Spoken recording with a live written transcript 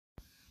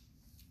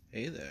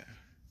Hey there,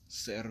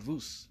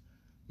 servus.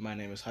 My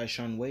name is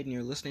Haishan Wade, and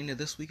you're listening to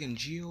This Week in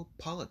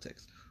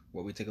Geopolitics,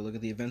 where we take a look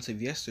at the events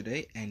of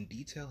yesterday and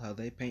detail how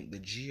they paint the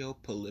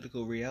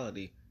geopolitical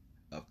reality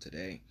of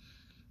today.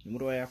 And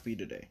what do I have for you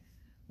today?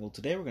 Well,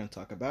 today we're going to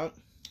talk about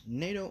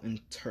NATO and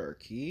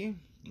Turkey.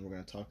 We're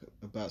going to talk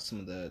about some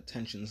of the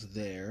tensions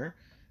there,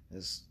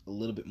 as a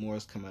little bit more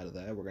has come out of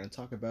that. We're going to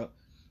talk about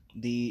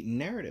the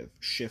narrative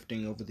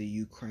shifting over the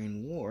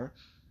Ukraine war.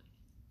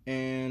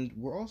 And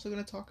we're also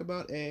going to talk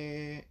about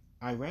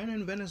Iran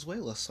and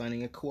Venezuela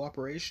signing a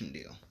cooperation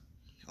deal.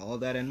 All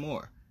of that and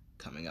more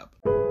coming up.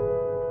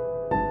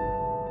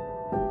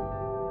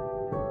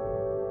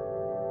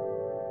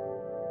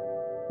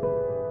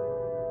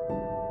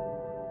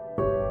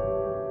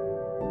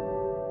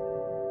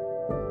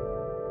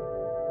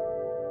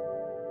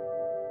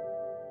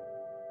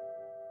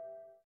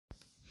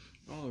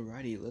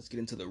 Alrighty, let's get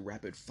into the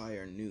rapid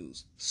fire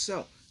news.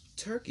 So,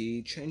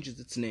 Turkey changes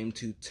its name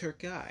to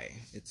Turkey.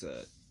 It's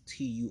a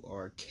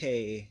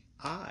Turkiye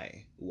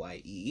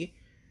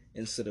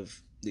instead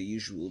of the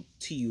usual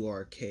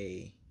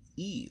Turkey.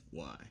 This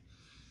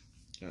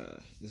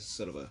is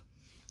sort of a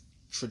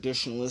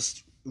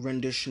traditionalist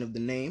rendition of the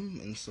name,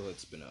 and so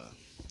it's been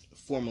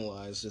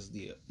formalized as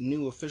the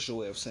new official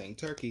way of saying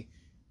Turkey.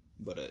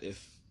 But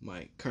if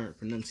my current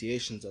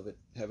pronunciations of it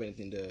have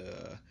anything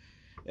to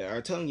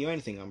are telling you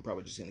anything, I'm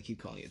probably just gonna keep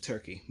calling it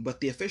Turkey. But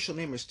the official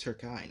name is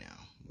Turkey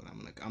now. But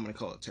I'm gonna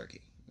call it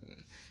Turkey.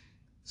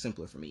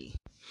 Simpler for me.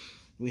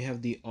 We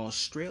have the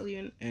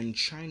Australian and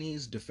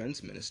Chinese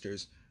defense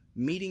ministers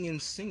meeting in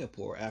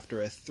Singapore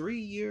after a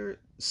 3-year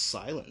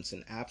silence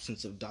and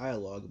absence of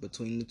dialogue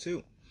between the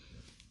two.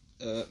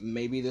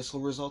 Maybe this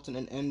will result in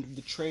an end of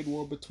the trade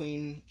war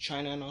between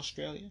China and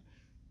Australia.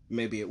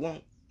 Maybe it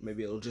won't.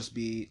 Maybe it'll just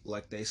be,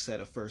 like they said,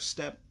 a first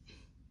step.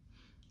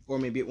 Or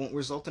maybe it won't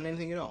result in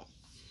anything at all.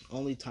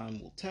 Only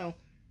time will tell.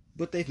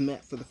 But they've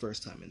met for the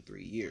first time in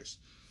 3 years.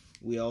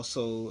 We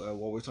also,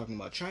 while we're talking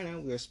about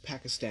China, there's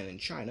Pakistan and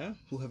China,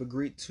 who have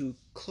agreed to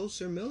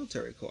closer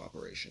military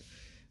cooperation.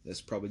 This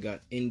probably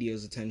got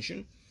India's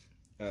attention.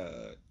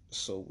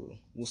 So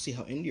we'll see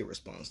how India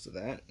responds to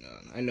that.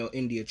 I know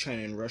India,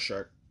 China, and Russia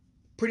are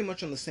pretty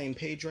much on the same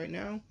page right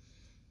now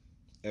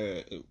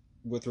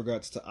with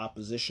regards to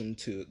opposition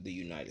to the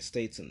United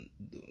States and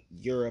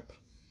Europe,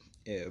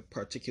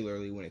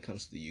 particularly when it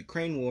comes to the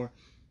Ukraine war.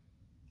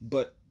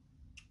 But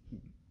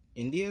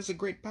India is a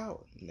great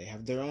power. They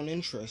have their own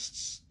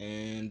interests,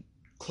 and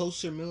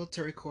closer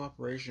military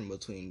cooperation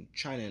between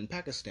China and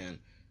Pakistan,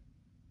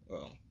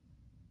 well,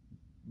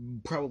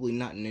 probably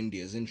not in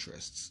India's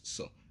interests.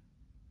 So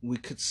we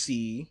could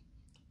see,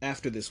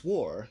 after this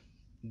war,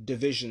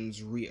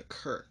 divisions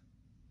reoccur.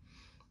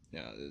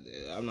 Now,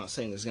 I'm not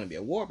saying there's going to be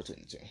a war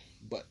between the two,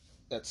 but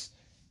that's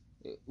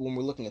when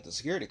we're looking at the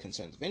security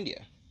concerns of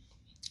India.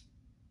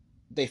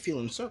 They feel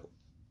encircled,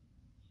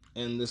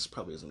 and this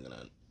probably isn't going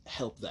to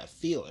help that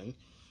feeling.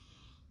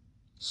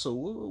 So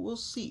we'll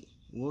see.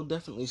 We'll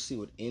definitely see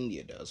what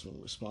India does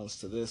in response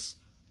to this.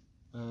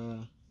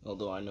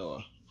 Although I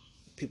know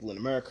people in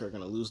America are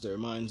going to lose their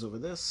minds over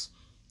this.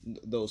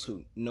 Those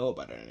who know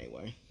about it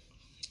anyway,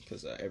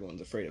 because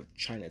everyone's afraid of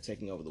China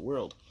taking over the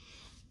world.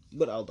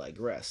 But I'll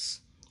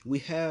digress. We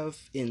have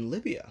in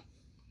Libya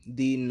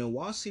the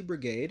Nawasi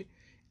Brigade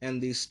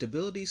and the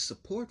Stability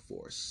Support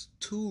Force,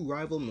 two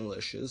rival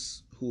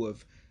militias who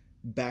have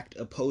backed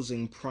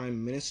opposing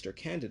prime minister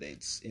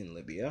candidates in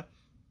Libya.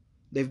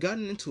 They've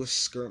gotten into a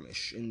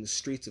skirmish in the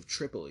streets of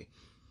Tripoli,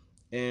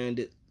 and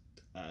it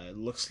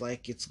looks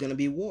like it's going to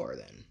be war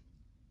then,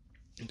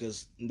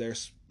 because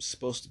there's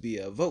supposed to be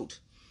a vote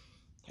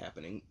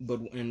happening.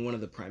 But in one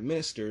of the prime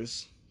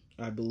ministers,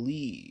 I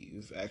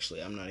believe,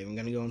 actually, I'm not even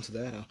going to go into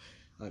that.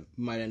 I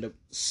might end up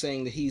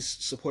saying that he's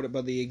supported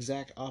by the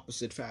exact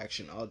opposite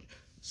faction. I'll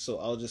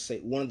just say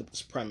one of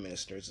the prime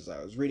ministers, as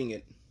I was reading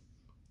it,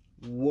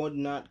 would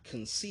not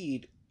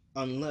concede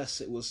unless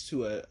it was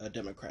to a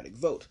democratic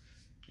vote.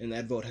 And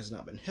that vote has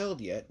not been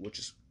held yet, which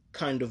is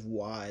kind of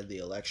why the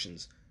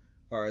elections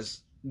are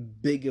as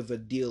big of a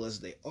deal as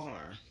they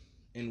are,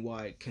 and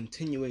why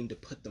continuing to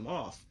put them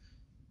off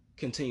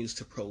continues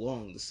to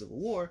prolong the civil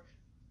war.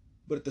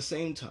 But at the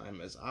same time,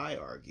 as I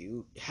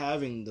argue,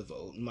 having the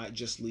vote might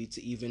just lead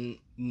to even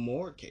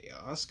more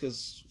chaos,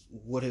 because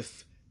what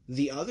if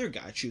the other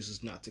guy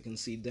chooses not to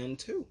concede then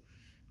too?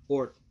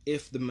 Or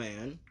if the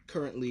man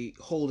currently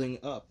holding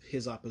up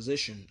his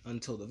opposition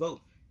until the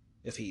vote,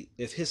 if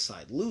his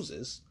side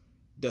loses,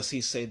 does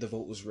he say the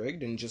vote was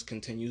rigged and just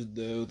continues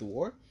the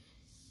war?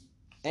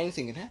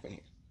 Anything can happen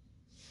here.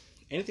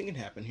 Anything can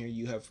happen here.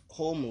 You have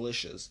whole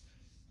militias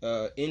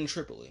in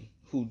Tripoli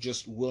who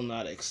just will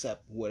not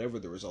accept whatever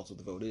the result of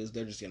the vote is.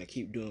 They're just going to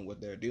keep doing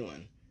what they're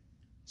doing.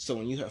 So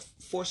when you have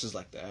forces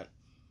like that,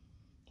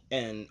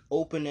 and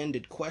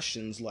open-ended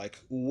questions like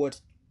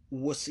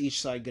what's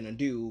each side going to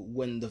do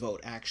when the vote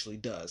actually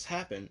does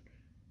happen,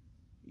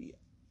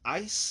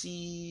 I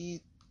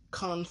see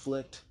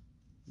conflict.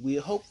 We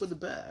hope for the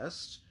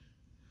best,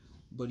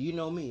 but you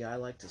know me, I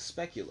like to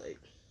speculate.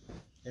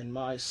 And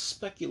my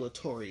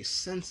speculatory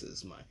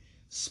senses, my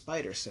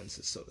spider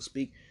senses, so to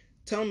speak,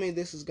 tell me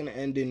this is going to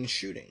end in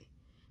shooting,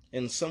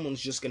 and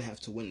someone's just going to have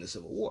to win the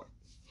Civil War.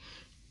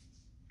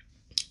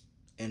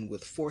 And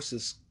with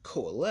forces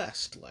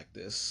coalesced like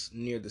this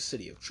near the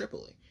city of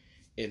Tripoli,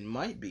 it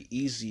might be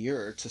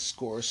easier to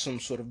score some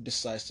sort of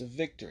decisive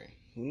victory.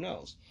 Who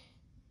knows?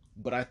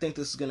 But I think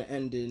this is going to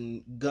end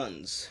in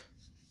guns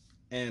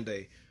and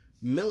a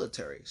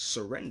military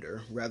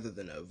surrender rather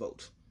than a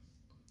vote.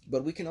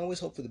 But we can always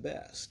hope for the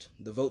best.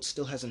 The vote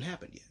still hasn't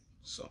happened yet,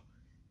 so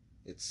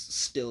it's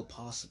still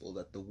possible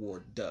that the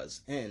war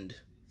does end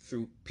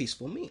through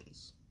peaceful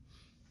means.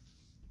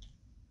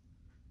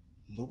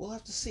 But we'll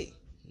have to see.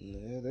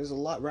 There's a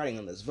lot riding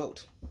on this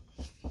vote.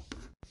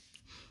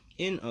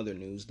 In other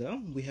news,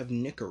 though, we have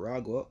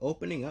Nicaragua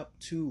opening up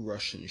to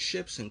Russian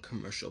ships and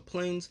commercial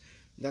planes.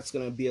 That's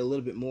going to be a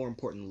little bit more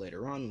important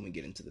later on when we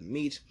get into the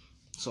meat,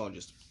 so I'll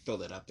just throw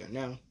that out there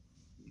now.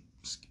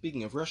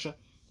 Speaking of Russia,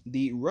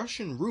 the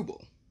Russian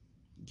ruble,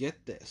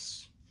 get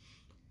this,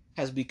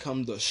 has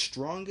become the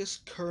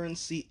strongest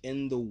currency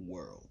in the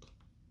world.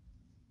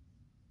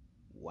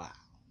 Wow.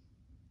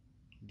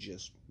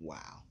 Just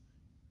wow.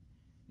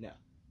 Now,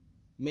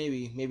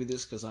 maybe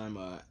this because I'm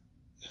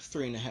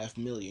 3.5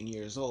 million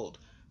years old,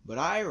 but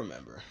I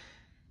remember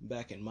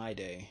back in my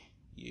day,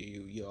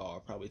 you all are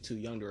probably too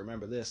young to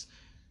remember this,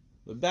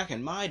 but back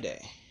in my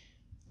day,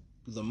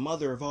 the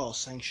mother of all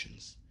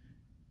sanctions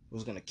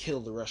was going to kill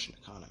the Russian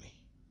economy.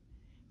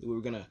 We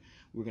were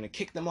gonna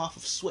kick them off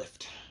of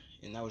SWIFT,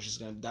 and that was just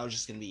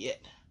gonna be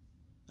it.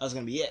 That was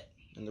gonna be it,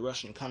 and the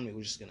Russian economy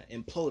was just gonna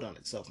implode on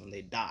itself, and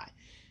they'd die.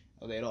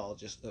 Or they'd all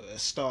just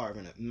starve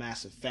in a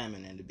massive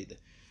famine, and it'd be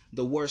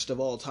the worst of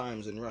all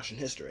times in Russian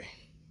history.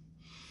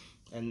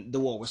 And the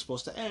war was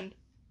supposed to end,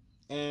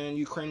 and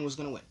Ukraine was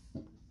gonna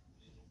win.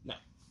 Now,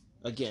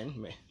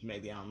 again,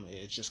 maybe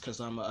it's just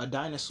because I'm a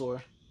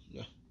dinosaur.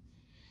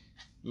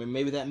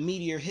 Maybe that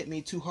meteor hit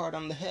me too hard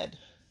on the head.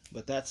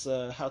 But that's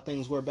how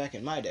things were back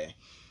in my day.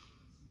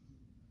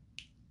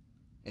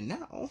 And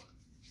now,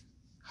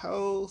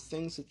 how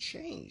things have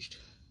changed.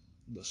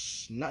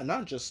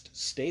 Not just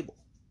stable.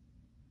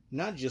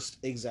 Not just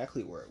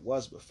exactly where it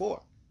was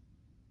before.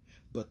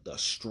 But the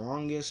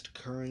strongest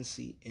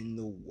currency in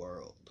the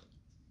world.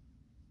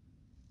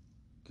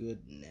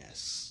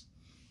 Goodness.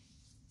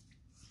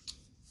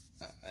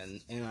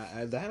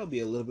 And that'll be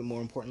a little bit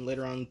more important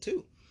later on,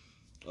 too.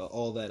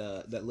 All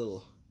that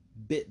little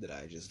bit that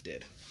I just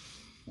did.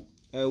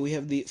 We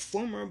have the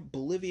former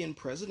Bolivian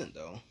president,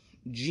 though,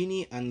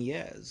 Jeanine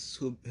Áñez,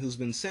 who's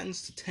been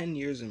sentenced to 10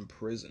 years in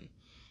prison.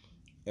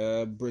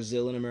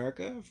 Brazil and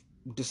America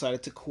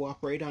decided to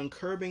cooperate on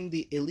curbing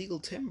the illegal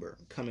timber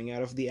coming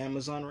out of the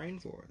Amazon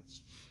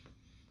rainforest.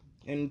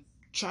 And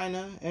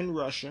China and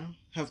Russia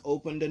have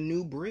opened a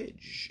new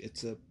bridge.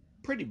 It's a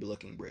pretty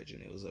looking bridge,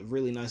 and it was a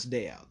really nice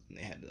day out. And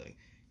they had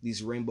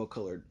these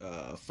rainbow-colored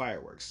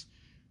fireworks.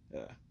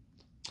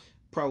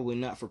 Probably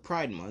not for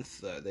Pride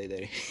Month.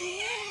 They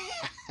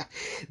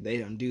they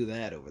don't do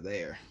that over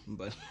there.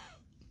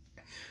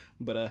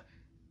 But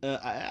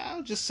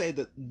I'll just say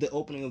that the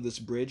opening of this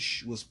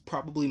bridge was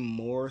probably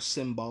more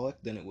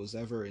symbolic than it was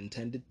ever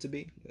intended to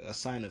be. A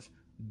sign of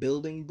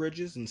building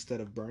bridges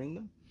instead of burning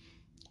them.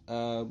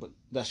 But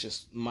that's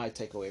just my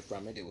takeaway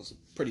from it. It was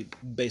a pretty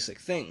basic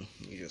thing.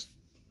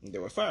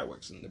 There were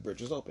fireworks and the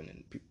bridge was open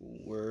and people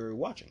were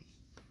watching.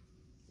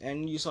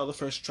 And you saw the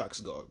first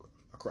trucks go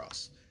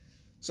across.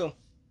 So,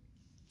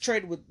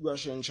 trade with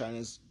Russia and China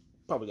is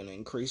probably going to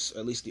increase,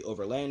 at least the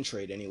overland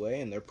trade anyway,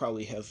 and they'll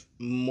probably have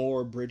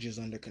more bridges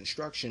under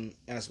construction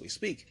as we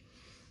speak.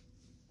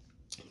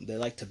 They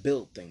like to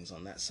build things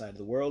on that side of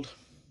the world.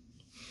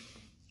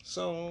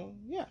 So,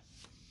 yeah,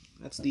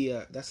 that's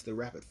the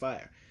rapid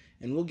fire.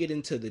 And we'll get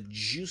into the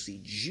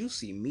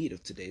juicy meat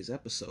of today's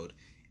episode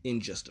in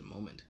just a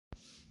moment.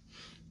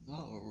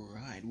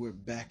 Alright, we're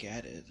back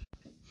at it.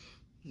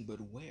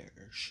 But where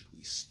should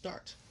we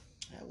start?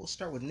 We'll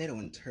start with NATO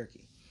and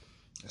Turkey.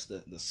 That's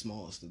the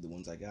smallest of the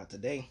ones I got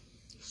today.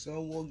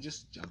 So we'll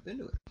just jump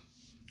into it.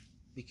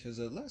 Because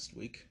last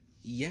week,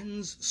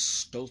 Jens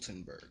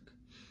Stoltenberg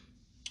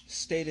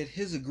stated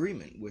his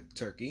agreement with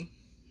Turkey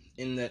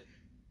in that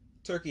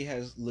Turkey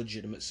has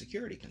legitimate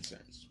security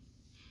concerns.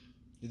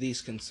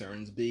 These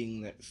concerns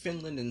being that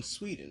Finland and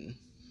Sweden,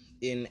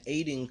 in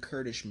aiding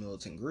Kurdish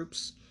militant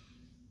groups,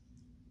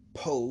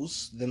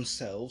 pose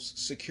themselves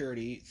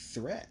security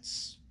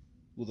threats.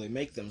 Will they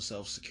make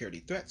themselves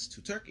security threats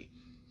to Turkey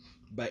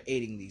by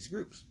aiding these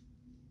groups?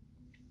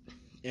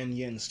 And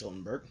Jens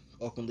Stoltenberg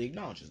openly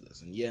acknowledges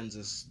this. And Jens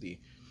is the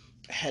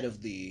head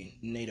of the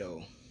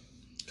NATO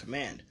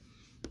command,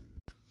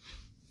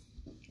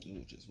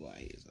 which is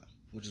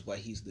why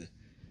he's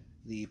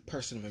the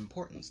person of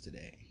importance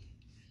today.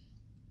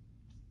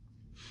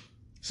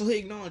 So he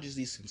acknowledges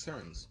these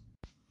concerns.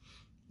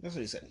 That's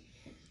what he said.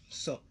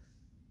 So,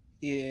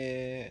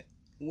 yeah,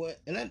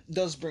 and that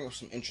does bring up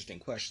some interesting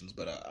questions,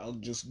 but I'll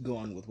just go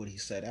on with what he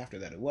said after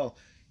that as well.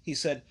 He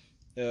said,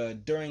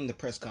 during the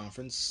press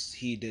conference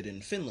he did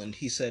in Finland,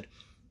 he said,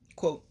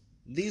 quote,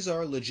 "These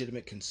are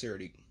legitimate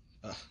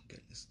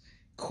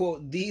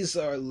quote, these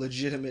are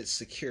legitimate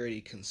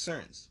security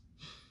concerns.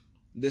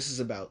 This is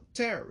about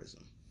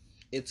terrorism.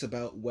 It's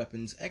about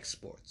weapons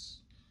exports.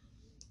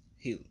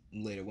 He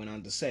later went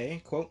on to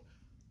say, quote,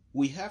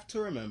 we have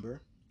to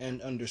remember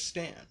and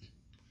understand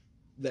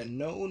that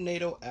no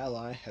NATO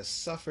ally has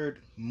suffered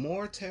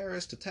more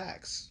terrorist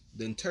attacks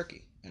than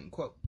Turkey, end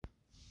quote.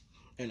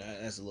 And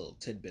as a little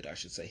tidbit, I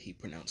should say he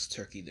pronounced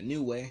Turkey the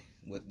new way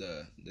with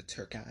the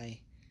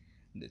Turkey.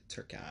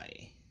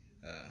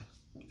 Uh,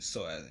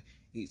 so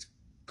he's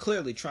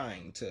clearly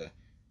trying to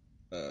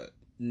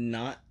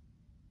not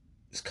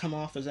come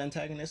off as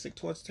antagonistic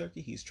towards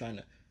Turkey. He's trying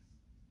to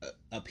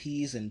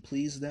appease and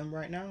please them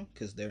right now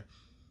because they're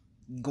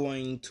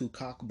going to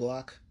cock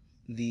block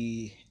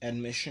the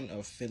admission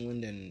of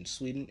Finland and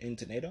Sweden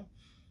into NATO,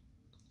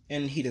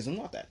 and he doesn't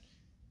want that.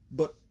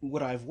 But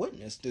what I've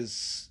witnessed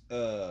is,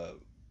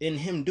 in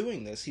him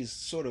doing this, he's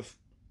sort of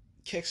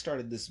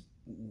kickstarted this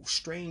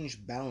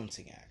strange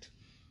balancing act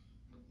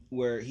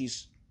where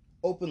he's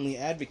openly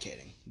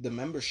advocating the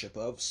membership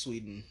of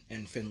Sweden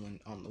and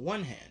Finland on the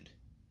one hand,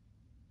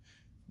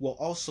 while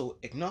also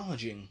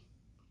acknowledging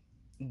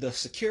the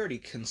security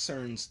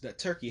concerns that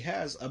Turkey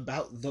has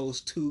about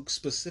those two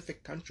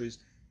specific countries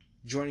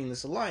joining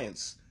this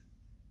alliance.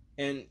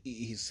 And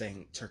he's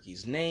saying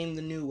Turkey's name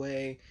the new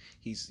way.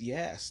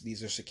 Yes,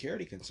 these are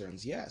security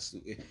concerns. Yes,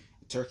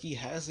 Turkey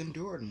has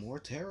endured more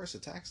terrorist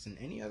attacks than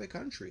any other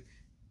country,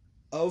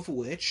 of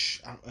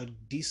which a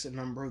decent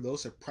number of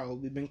those have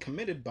probably been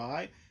committed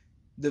by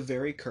the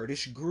very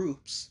Kurdish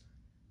groups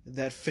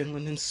that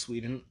Finland and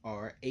Sweden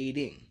are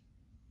aiding.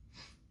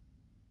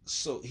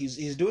 So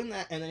he's doing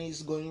that, and then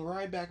he's going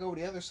right back over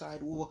the other side.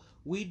 Well,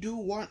 we do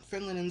want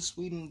Finland and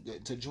Sweden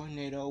to join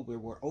NATO.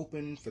 We're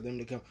open for them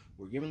to come.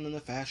 We're giving them the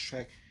fast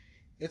track.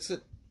 It's a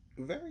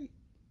very,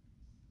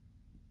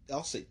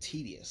 I'll say,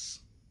 tedious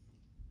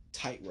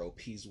tightrope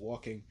he's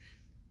walking.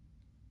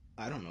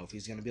 I don't know if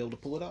he's going to be able to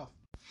pull it off.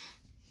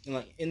 And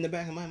like, in the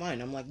back of my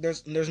mind, I'm like,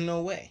 there's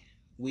no way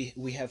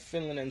we have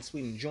Finland and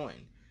Sweden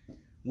join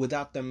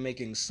without them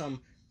making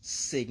some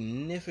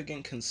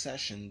significant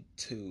concession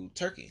to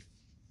Turkey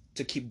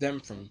to keep them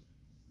from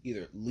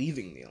either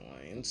leaving the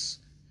alliance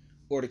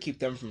or to keep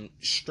them from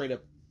straight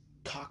up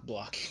cock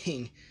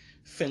blocking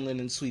Finland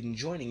and Sweden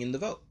joining in the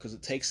vote, because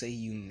it takes a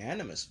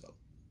unanimous vote.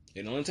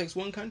 It only takes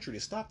one country to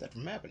stop that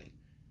from happening.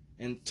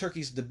 And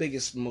Turkey's the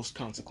biggest, most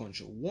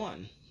consequential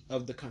one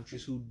of the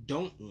countries who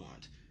don't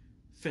want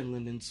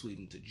Finland and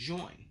Sweden to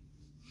join.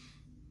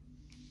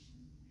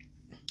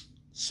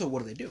 So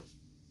what do?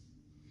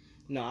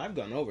 Now, I've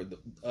gone over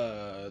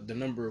the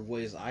number of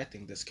ways I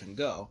think this can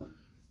go.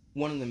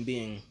 One of them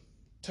being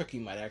Turkey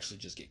might actually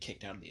just get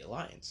kicked out of the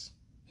alliance.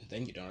 And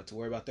then you don't have to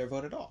worry about their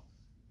vote at all.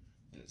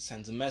 And it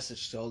sends a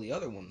message to all the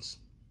other ones,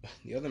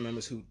 the other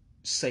members who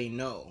say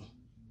no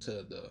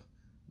to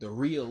the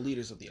real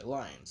leaders of the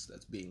alliance,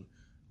 that's being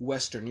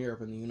Western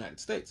Europe and the United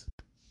States.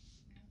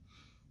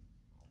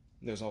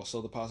 There's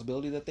also the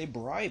possibility that they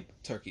bribe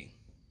Turkey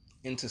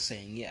into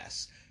saying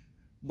yes.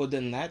 But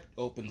then that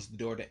opens the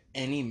door to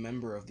any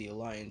member of the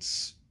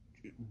alliance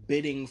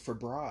bidding for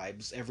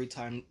bribes every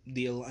time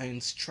the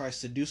alliance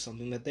tries to do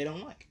something that they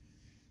don't like.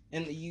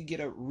 And you get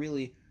a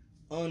really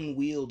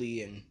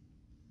unwieldy and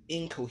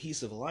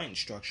incohesive alliance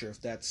structure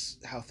if that's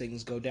how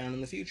things go down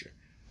in the future.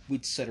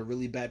 We'd set a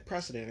really bad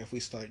precedent if we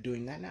start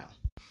doing that now.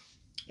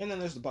 And then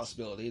there's the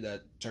possibility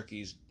that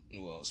Turkey's,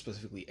 well,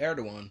 specifically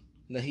Erdogan,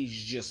 that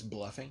he's just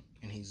bluffing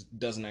and he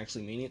doesn't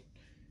actually mean it,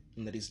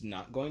 and that he's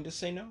not going to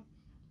say no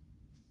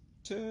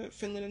to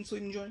Finland and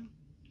Sweden joining.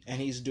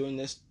 And he's doing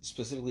this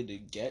specifically to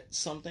get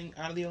something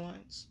out of the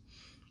alliance.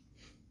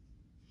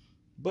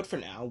 But for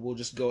now, we'll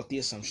just go with the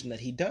assumption that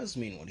he does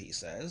mean what he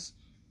says,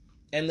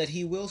 and that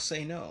he will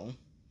say no,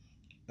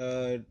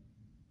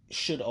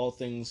 should all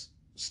things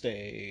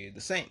stay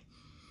the same.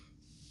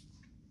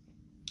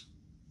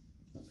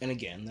 And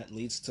again, that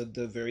leads to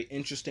the very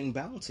interesting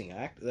balancing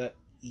act that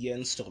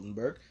Jens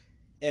Stoltenberg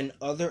and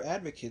other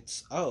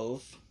advocates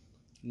of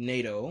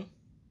NATO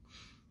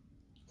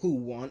who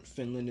want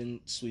Finland and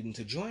Sweden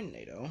to join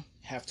NATO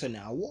have to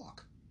now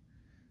walk.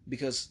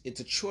 Because it's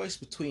a choice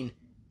between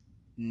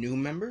new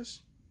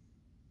members,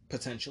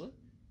 potentially,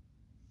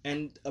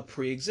 and a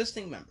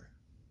pre-existing member.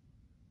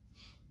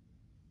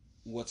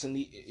 Are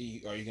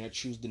you going to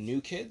choose the new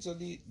kids or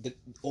the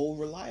old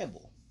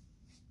reliable?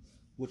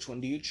 Which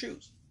one do you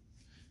choose?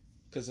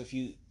 Because if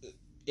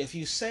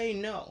you say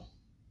no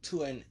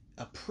to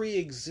a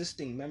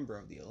pre-existing member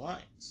of the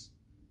alliance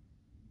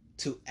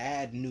to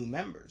add new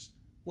members,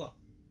 well,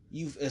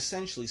 you've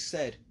essentially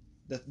said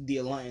that the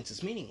alliance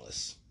is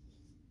meaningless.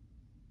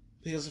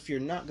 Because if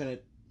you're not going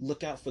to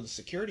look out for the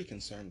security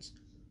concerns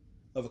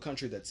of a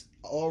country that's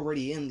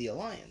already in the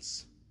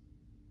alliance,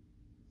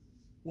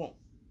 well,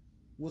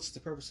 what's the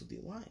purpose of the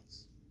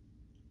alliance?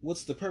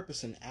 What's the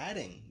purpose in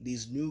adding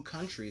these new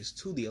countries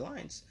to the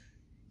alliance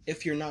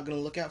if you're not going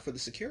to look out for the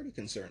security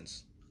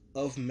concerns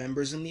of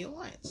members in the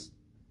alliance?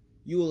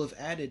 You will have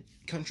added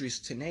countries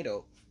to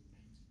NATO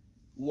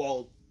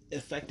while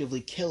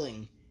effectively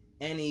killing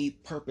any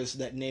purpose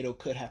that NATO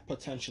could have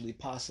potentially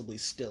possibly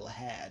still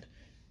had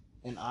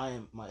And I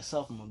am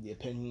myself am of the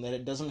opinion that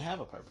it doesn't have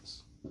a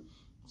purpose.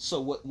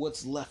 So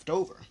what's left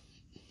over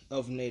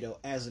of NATO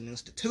as an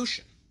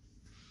institution?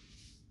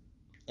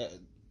 Uh,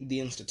 the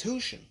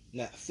institution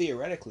that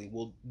theoretically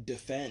will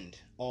defend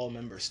all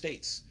member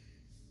states,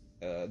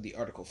 the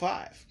Article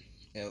 5,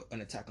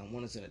 an attack on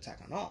one is an attack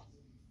on all.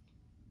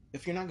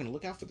 If you're not going to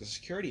look out for the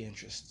security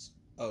interests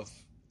of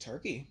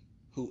Turkey,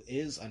 who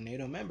is a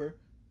NATO member,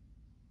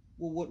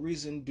 well, what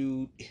reason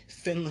do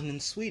Finland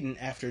and Sweden,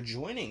 after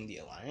joining the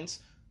alliance,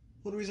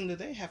 what reason do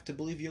they have to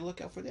believe you look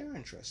out for their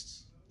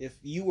interests? If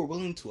you were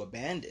willing to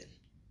abandon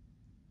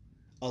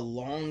a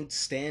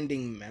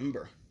long-standing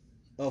member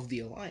of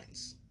the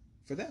alliance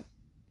for them,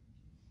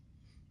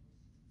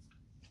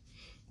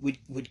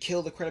 would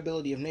kill the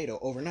credibility of NATO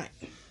overnight.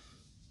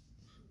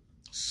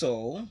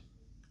 So,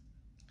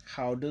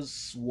 how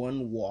does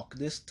one walk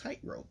this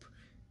tightrope?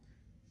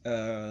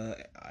 I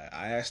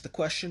asked the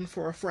question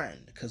for a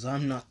friend, because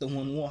I'm not the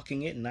one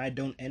walking it, and I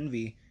don't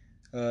envy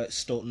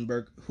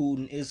Stoltenberg,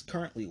 who is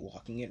currently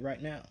walking it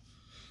right now.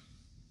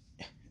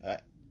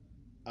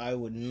 I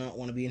would not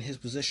want to be in his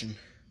position,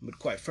 but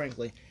quite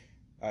frankly,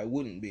 I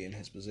wouldn't be in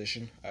his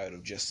position. I would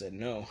have just said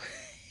no.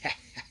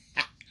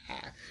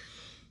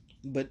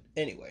 But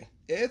anyway,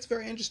 it's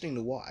very interesting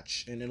to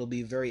watch, and it'll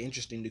be very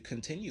interesting to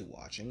continue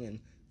watching and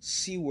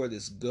see where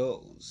this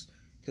goes.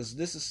 Because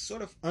this is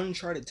sort of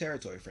uncharted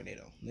territory for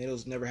NATO.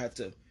 NATO's never had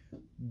to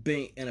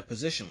be in a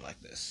position like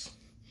this,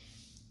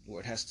 where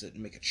it has to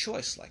make a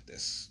choice like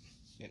this.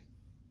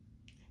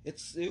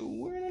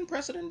 We're in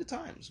unprecedented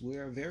times. We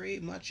are very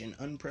much in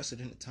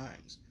unprecedented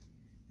times.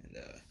 And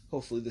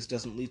hopefully this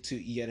doesn't lead to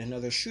yet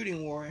another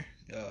shooting war.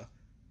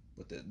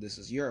 But this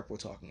is Europe we're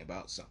talking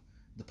about, so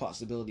the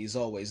possibility is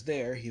always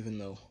there, even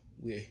though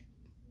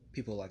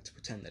people like to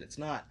pretend that it's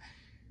not.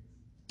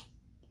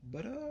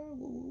 But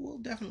we'll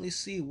definitely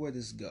see where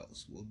this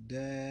goes. We'll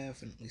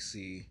definitely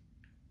see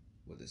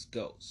where this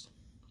goes.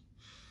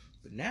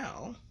 But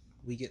now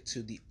we get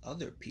to the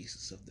other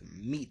pieces of the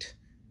meat.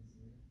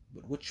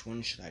 But which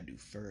one should I do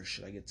first?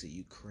 Should I get to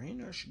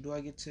Ukraine, or do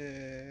I get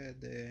to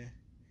the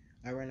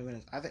Iran and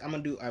Venezuela? I think I'm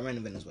gonna do Iran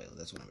and Venezuela.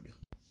 That's what I'm gonna do.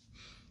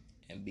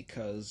 And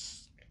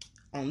because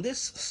on this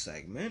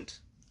segment,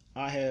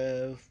 I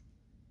have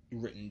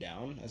written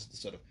down as the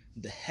sort of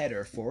the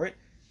header for it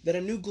that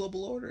a new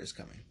global order is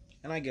coming.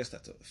 And I guess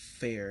that's a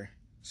fair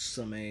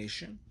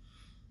summation.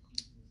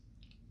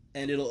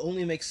 And it'll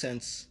only make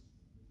sense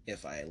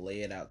if I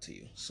lay it out to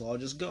you. So I'll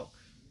just go.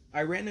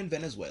 Iran and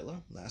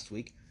Venezuela last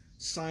week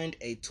signed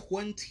a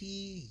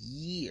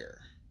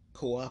 20-year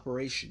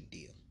cooperation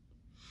deal,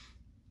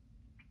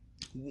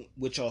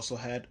 which also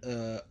had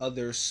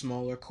other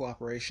smaller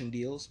cooperation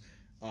deals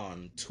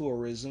on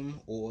tourism,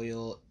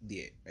 oil,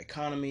 the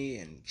economy,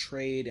 and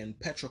trade and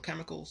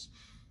petrochemicals.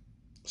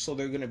 So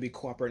they're going to be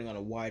cooperating on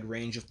a wide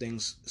range of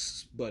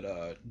things,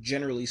 but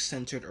generally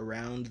centered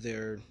around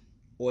their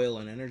oil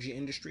and energy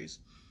industries,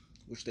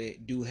 which they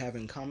do have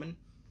in common.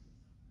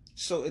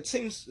 So it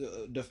seems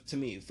to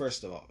me,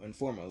 first of all and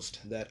foremost,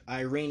 that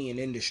Iranian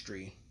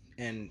industry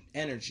and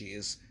energy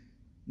is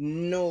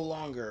no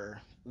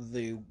longer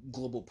the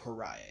global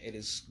pariah. It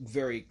is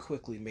very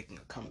quickly making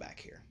a comeback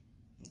here.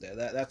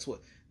 That's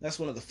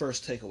one of the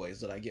first takeaways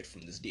that I get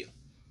from this deal.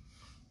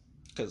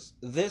 Because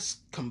this,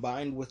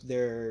 combined with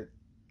their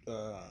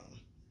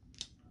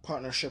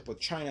partnership with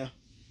China,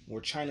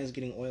 where China is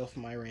getting oil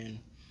from Iran,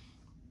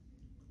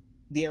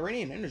 the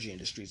Iranian energy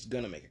industry is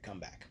gonna make a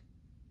comeback.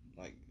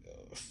 Like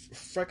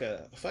fuck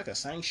a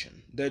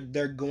sanction,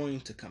 they're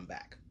going to come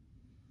back,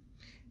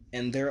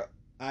 and they're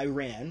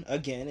Iran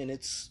again in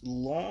its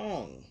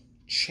long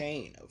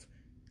chain of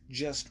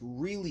just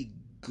really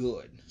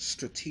good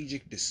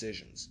strategic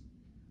decisions,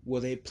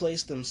 where they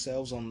place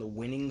themselves on the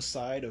winning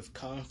side of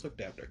conflict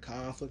after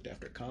conflict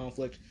after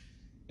conflict,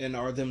 and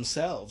are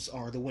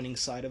the winning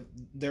side of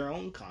their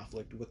own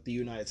conflict with the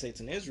United States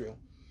and Israel.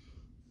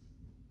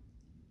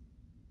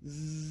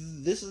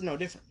 This is no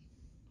different.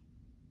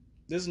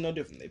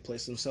 They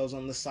place themselves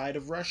on the side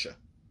of Russia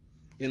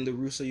in the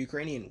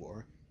Russo-Ukrainian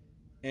war,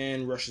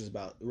 and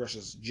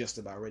Russia's just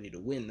about ready to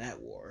win that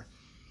war,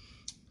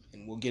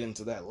 and we'll get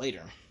into that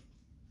later.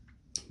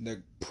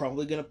 They're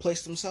probably going to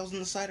place themselves on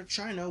the side of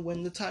China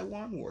when the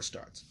Taiwan war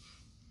starts.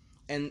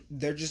 And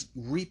they're just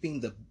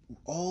reaping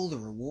all the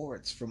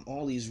rewards from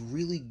all these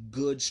really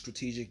good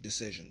strategic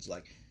decisions.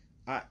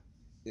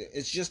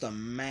 It's just a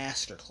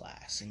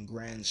masterclass in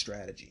grand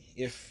strategy,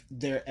 if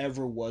there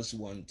ever was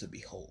one to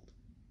behold.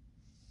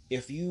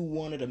 If you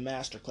wanted a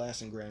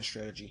masterclass in grand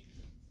strategy,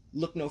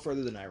 look no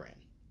further than Iran,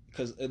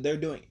 because they're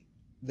doing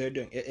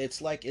it.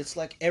 It's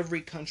like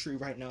every country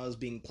right now is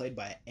being played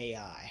by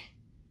AI,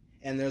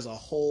 and there's a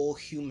whole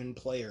human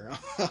player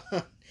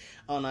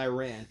on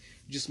Iran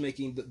just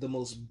making the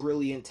most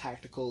brilliant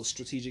tactical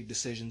strategic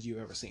decisions you've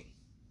ever seen,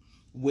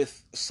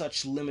 with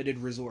such limited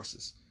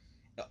resources,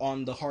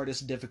 on the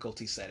hardest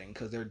difficulty setting,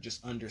 because they're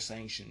just under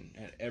sanction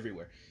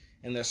everywhere,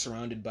 and they're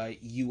surrounded by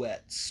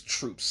U.S.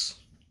 troops.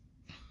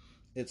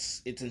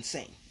 It's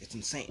insane. It's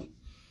insane.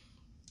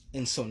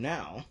 And so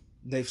now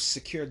they've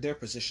secured their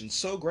position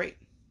so great,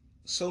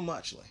 so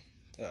much,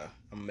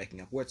 I'm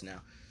making up words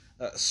now.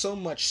 So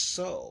much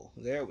so,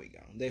 there we go.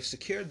 They've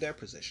secured their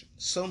position.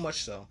 So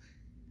much so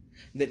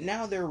that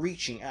now they're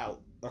reaching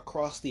out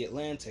across the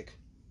Atlantic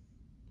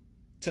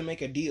to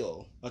make a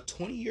deal, a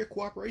 20-year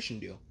cooperation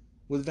deal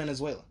with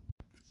Venezuela.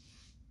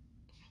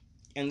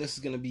 And this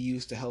is going to be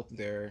used to help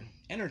their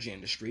energy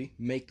industry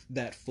make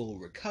that full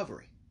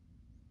recovery.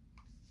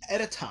 At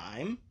a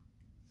time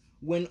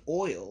when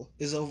oil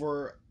is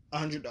over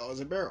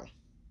 $100 a barrel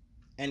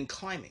and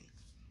climbing.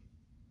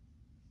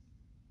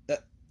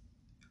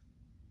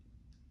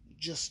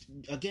 Just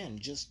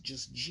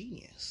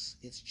genius.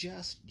 It's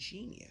just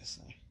genius.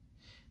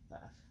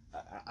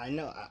 I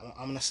know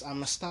I'm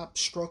gonna stop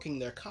stroking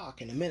their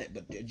cock in a minute,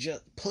 but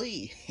just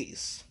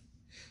please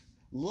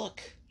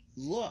look.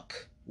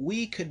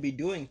 We could be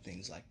doing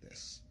things like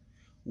this.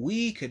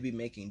 We could be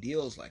making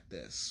deals like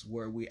this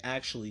where we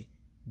actually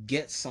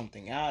get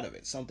something out of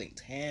it, something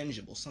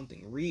tangible,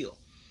 something real,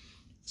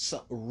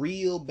 some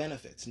real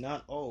benefits.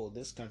 Not, oh,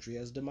 this country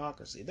has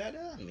democracy. That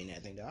doesn't mean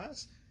anything to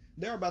us.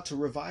 They're about to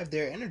revive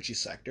their energy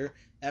sector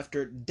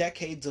after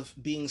decades of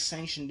being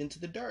sanctioned into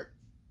the dirt.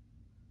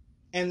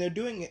 And they're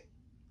doing it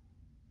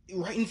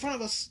right in front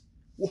of us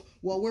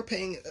while we're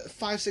paying $5,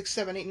 $6,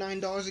 $7,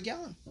 $8, $9 a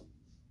gallon.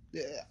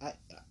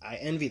 I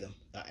envy them.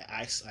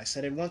 I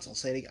said it once, I'll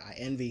say it again. I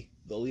envy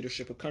the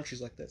leadership of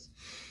countries like this.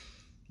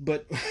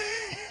 But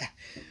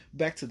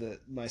back to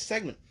my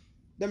segment.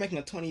 They're making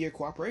a 20-year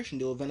cooperation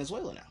deal with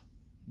Venezuela now.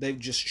 They've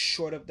just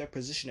shored up their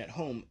position at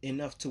home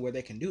enough to where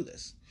they can do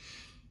this.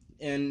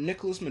 And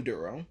Nicolas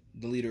Maduro,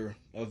 the leader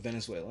of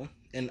Venezuela,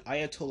 and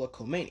Ayatollah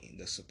Khomeini,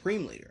 the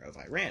supreme leader of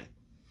Iran,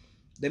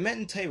 they met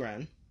in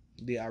Tehran,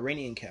 the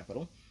Iranian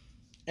capital,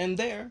 and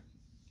there,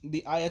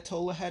 the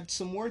Ayatollah had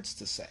some words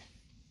to say.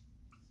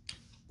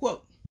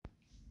 Quote,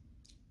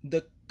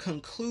 "The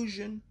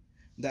conclusion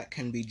that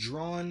can be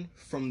drawn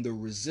from the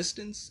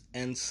resistance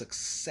and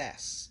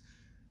success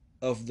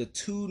of the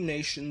two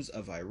nations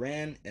of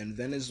Iran and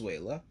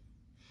Venezuela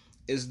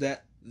is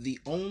that the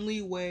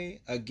only way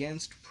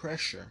against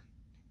pressure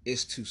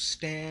is to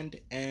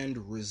stand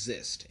and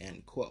resist,"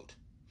 end quote.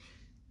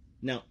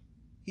 Now,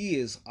 he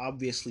is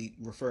obviously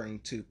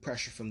referring to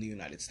pressure from the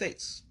United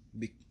States.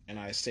 And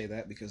I say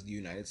that because the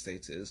United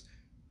States is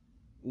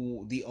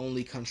the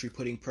only country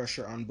putting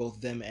pressure on both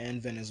them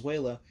and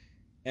Venezuela,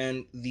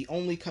 and the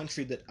only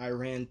country that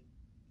Iran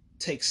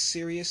takes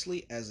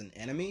seriously as an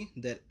enemy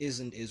that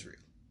isn't Israel.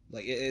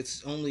 Like,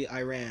 it's only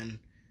Iran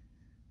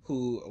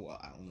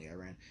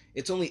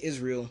it's only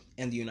Israel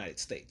and the United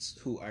States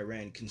who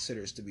Iran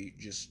considers to be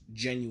just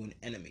genuine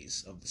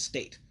enemies of the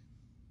state.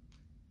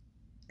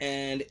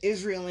 And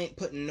Israel ain't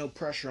putting no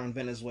pressure on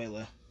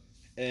Venezuela,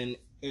 and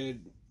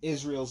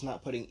Israel's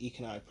not putting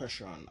economic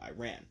pressure on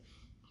Iran.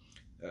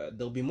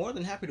 They'll be more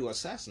than happy to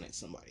assassinate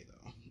somebody,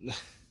 though.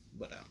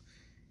 But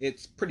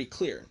it's pretty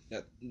clear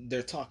that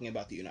they're talking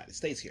about the United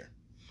States here.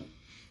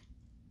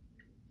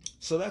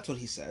 So that's what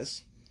he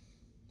says.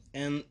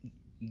 And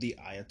the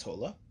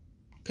Ayatollah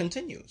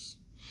continues.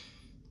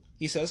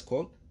 He says,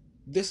 quote,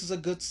 "This is a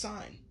good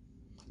sign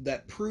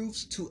that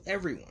proves to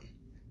everyone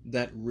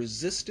that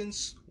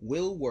resistance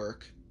will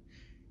work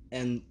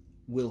and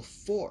will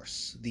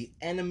force the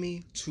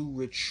enemy to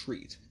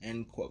retreat,"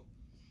 end quote.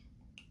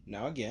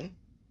 Now again,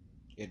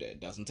 it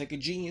doesn't take a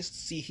genius to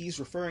see he's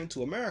referring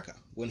to America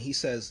when he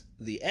says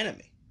the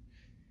enemy.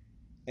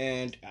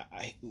 And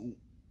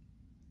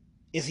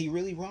is he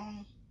really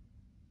wrong?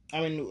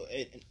 I mean,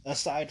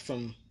 aside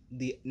from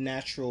the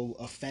natural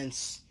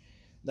offense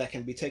that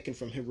can be taken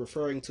from him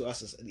referring to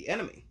us as the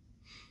enemy,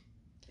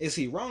 is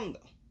he wrong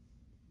though?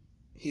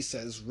 He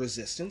says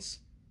resistance,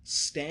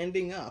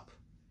 standing up,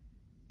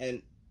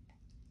 and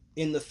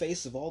in the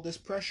face of all this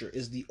pressure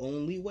is the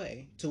only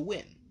way to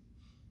win.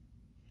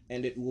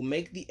 And it will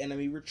make the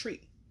enemy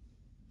retreat.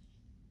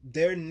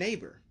 Their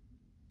neighbor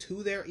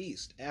to their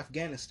east,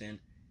 Afghanistan,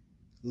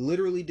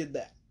 literally did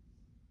that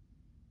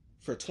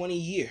for 20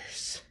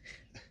 years.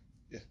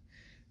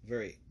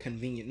 Very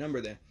convenient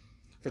number there.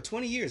 For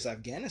 20 years,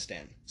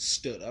 Afghanistan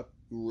stood up,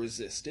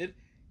 resisted,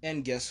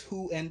 and guess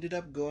who ended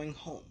up going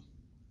home?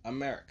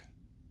 America.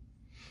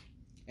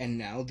 And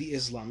now the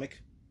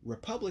Islamic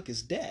Republic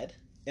is dead,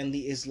 and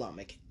the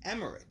Islamic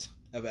Emirate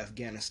of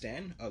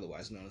Afghanistan,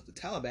 otherwise known as the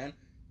Taliban,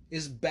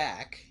 is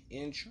back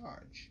in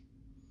charge.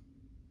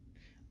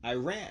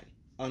 Iran,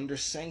 under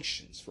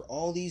sanctions for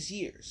all these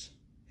years,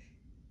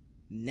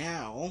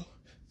 now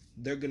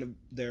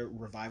they're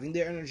reviving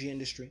their energy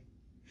industry.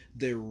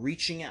 They're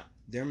reaching out.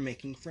 They're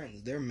making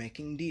friends. They're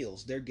making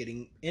deals. They're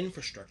getting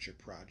infrastructure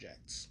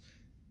projects.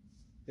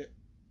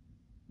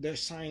 They're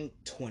signing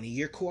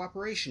 20-year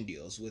cooperation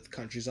deals with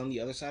countries on the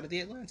other side of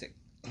the Atlantic,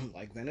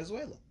 like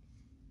Venezuela.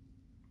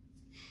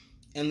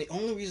 And the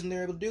only reason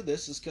they're able to do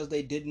this is because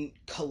they didn't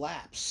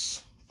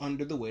collapse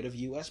under the weight of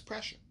U.S.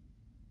 pressure,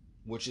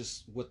 which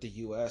is what the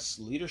U.S.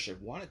 leadership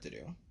wanted to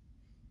do.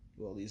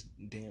 Well, these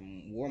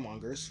damn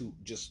warmongers who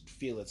just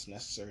feel it's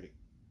necessary to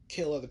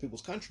kill other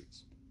people's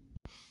countries.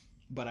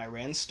 But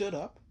Iran stood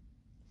up.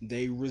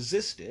 They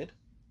resisted.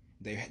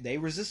 They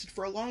resisted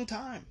for a long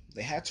time.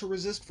 They had to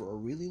resist for a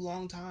really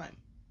long time.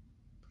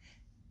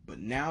 But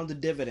now the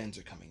dividends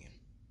are coming in.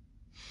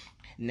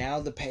 Now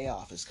the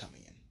payoff is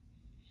coming in.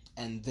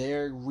 And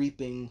they're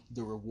reaping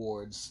the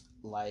rewards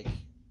like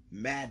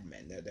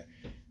madmen.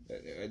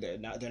 They're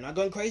not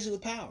going crazy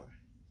with power.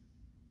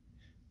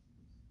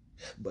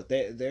 But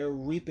they're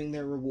reaping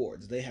their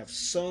rewards. They have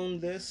sown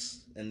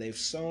this, and they've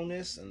sown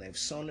this, and they've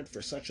sown it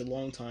for such a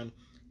long time.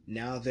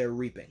 Now they're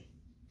reaping.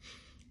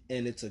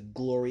 And it's a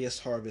glorious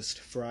harvest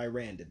for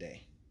Iran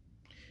today.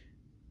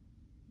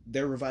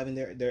 They're reviving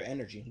their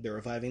energy. They're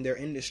reviving their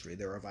industry.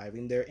 They're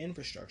reviving their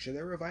infrastructure.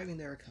 They're reviving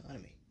their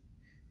economy.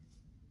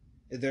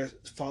 They're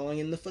following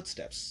in the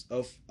footsteps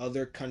of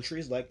other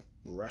countries like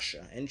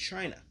Russia and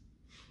China.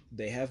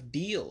 They have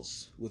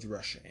deals with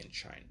Russia and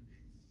China.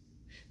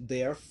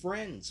 They are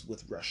friends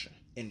with Russia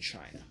and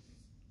China.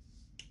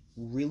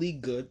 Really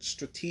good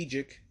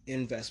strategic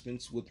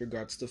investments with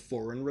regards to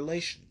foreign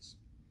relations.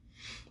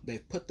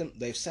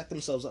 They've set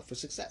themselves up for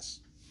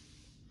success.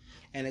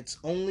 And it's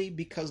only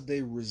because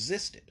they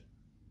resisted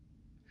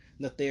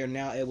that they are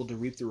now able to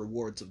reap the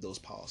rewards of those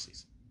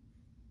policies.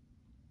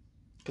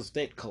 Because if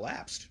they had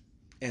collapsed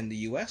and the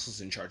US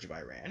was in charge of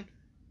Iran,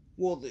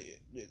 well,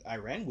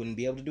 Iran wouldn't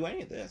be able to do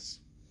any of this.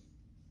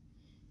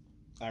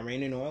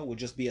 Iranian oil would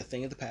just be a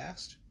thing of the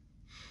past.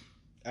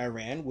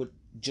 Iran would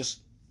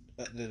just,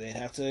 they'd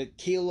have to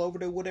keel over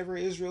to whatever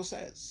Israel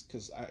says,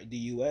 because the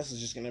US is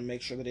just going to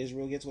make sure that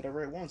Israel gets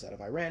whatever it wants out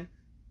of Iran.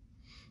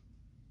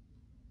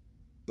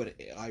 But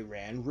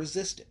Iran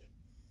resisted.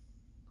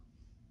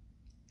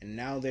 And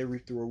now they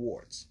reap the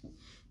rewards.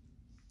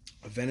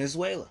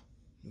 Venezuela.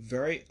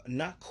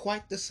 Not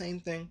quite the same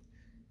thing,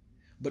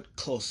 but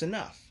close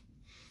enough.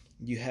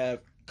 You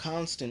have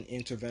constant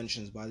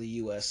interventions by the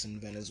US in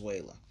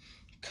Venezuela.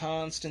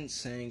 Constant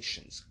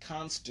sanctions.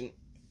 Constant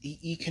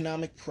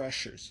economic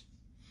pressures.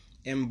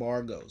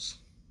 Embargoes.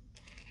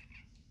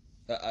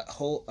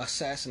 Whole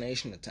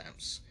assassination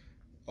attempts.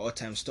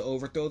 Attempts to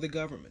overthrow the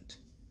government.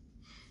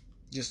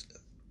 Just,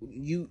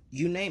 you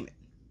name it.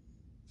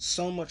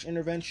 So much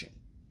intervention.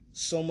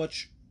 So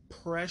much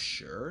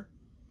pressure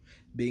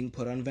being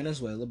put on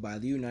Venezuela by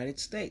the United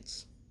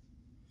States.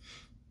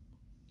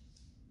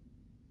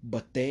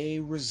 But they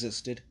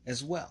resisted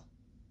as well.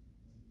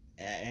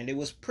 And it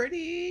was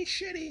pretty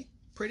shitty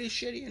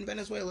in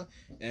Venezuela.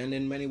 And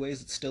in many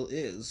ways it still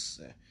is.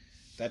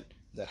 That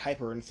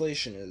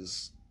hyperinflation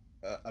is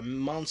a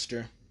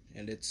monster.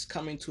 And it's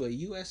coming to a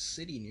U.S.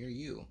 city near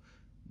you.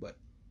 But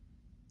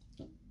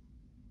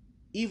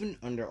even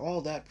under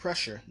all that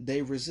pressure,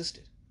 they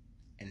resisted.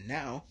 And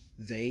now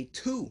they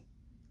too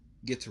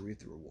get to reap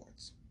the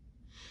rewards.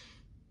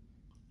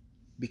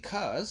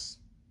 Because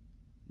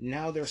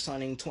now they're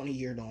signing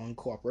 20-year-long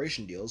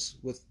cooperation deals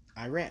with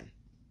Iran.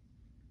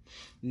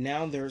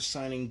 Now they're going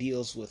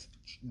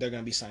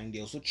to be signing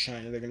deals with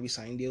China. They're going to be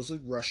signing deals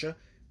with Russia.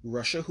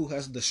 Russia, who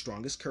has the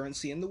strongest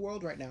currency in the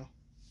world right now.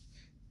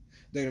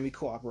 They're going to be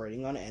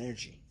cooperating on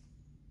energy.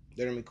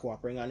 They're going to be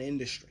cooperating on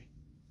industry.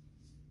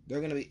 They're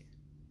going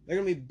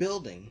to be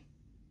building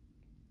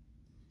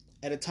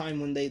at a time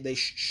when they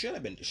should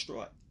have been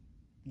destroyed,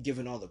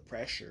 given all the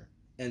pressure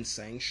and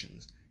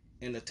sanctions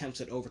and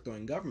attempts at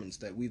overthrowing governments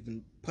that we've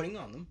been putting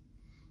on them.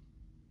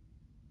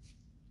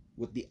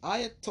 What the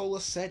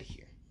Ayatollah said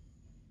here,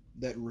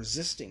 that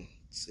resisting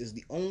is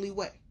the only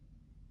way,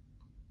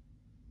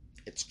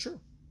 it's true.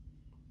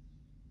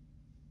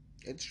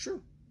 It's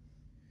true.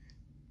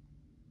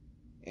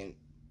 And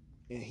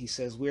he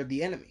says we're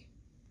the enemy.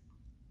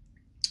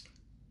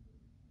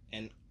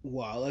 And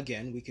while,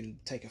 again, we can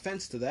take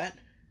offense to that,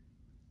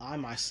 I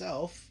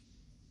myself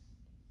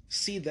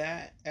see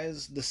that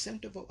as the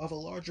symptom of a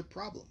larger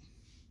problem.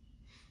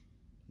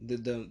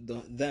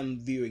 Them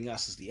viewing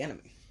us as the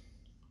enemy.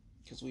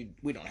 Because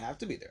we don't have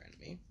to be their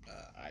enemy.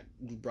 I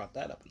brought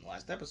that up in the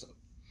last episode.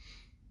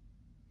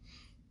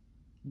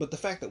 But the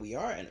fact that we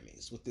are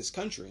enemies with this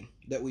country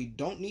that we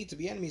don't need to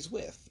be enemies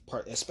with,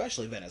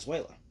 especially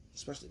Venezuela.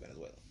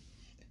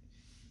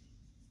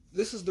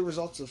 This is the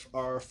results of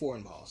our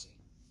foreign policy.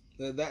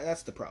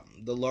 That's the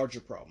problem. The larger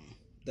problem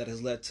that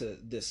has led to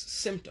this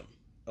symptom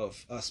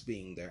of us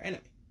being their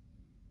enemy.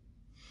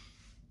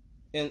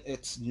 And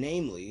it's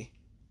namely,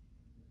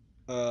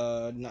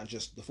 not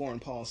just the foreign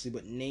policy,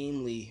 but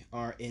namely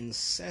our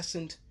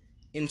incessant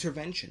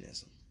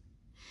interventionism.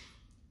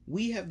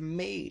 We have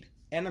made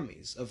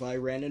enemies of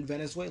Iran and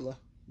Venezuela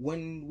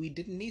when we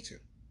didn't need to.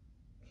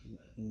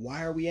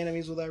 Why are we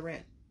enemies with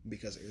Iran?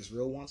 Because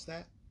Israel wants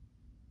that?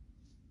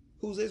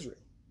 Who's Israel?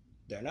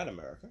 They're not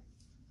America.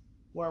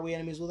 Why are we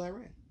enemies with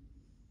Iran?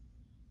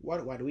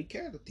 Why do we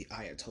care that the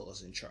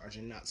Ayatollah's in charge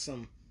and not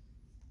some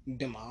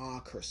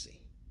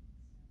democracy?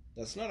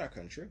 That's not our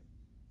country.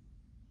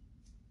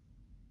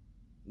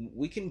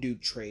 We can do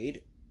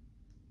trade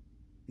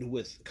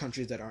with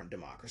countries that aren't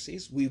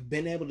democracies. We've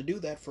been able to do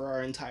that for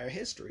our entire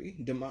history.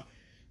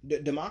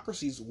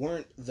 Democracies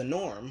weren't the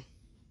norm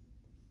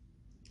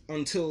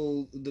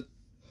until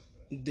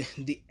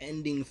the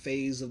ending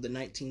phase of the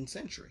 19th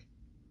century.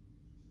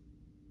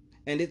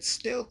 And it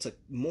still took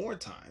more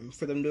time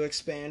for them to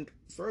expand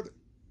further.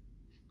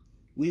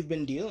 We've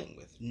been dealing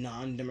with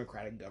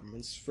non-democratic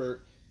governments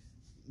for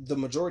the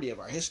majority of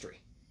our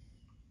history.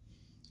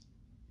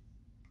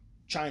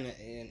 China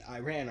and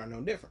Iran are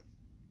no different.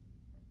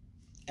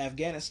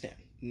 Afghanistan,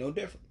 no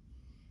different.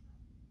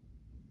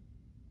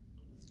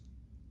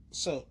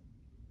 So,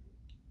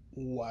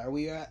 why are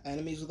we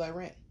enemies with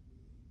Iran?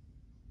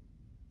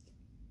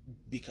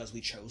 Because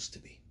we chose to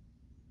be.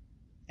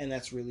 And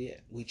that's really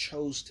it. We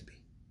chose to be.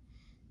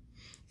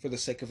 For the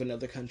sake of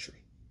another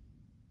country.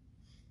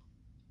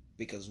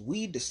 Because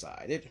we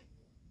decided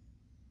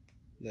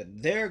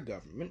that their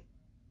government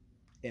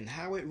and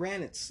how it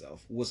ran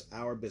itself was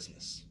our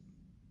business.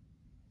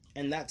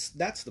 And that's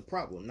the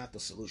problem, not the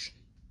solution.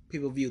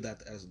 People view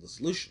that as the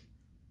solution.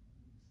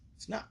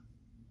 It's not.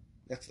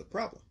 That's the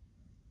problem.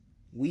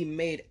 We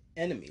made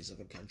enemies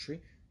of a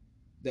country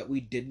that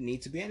we didn't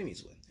need to be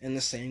enemies with. And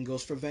the same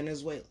goes for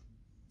Venezuela.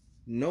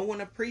 No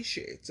one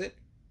appreciates it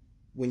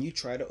when you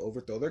try to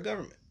overthrow their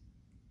government.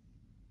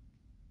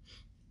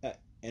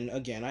 And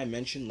again, I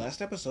mentioned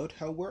last episode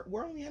how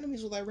we're only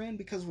enemies with Iran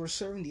because we're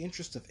serving the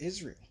interests of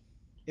Israel.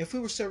 If we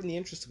were serving the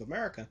interests of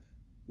America,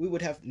 we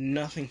would have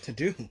nothing to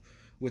do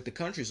with the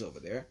countries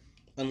over there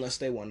unless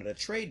they wanted a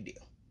trade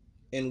deal.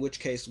 In which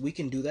case, we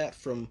can do that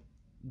from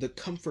the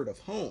comfort of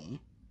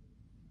home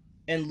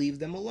and leave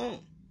them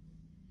alone.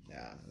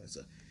 Yeah, that's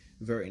a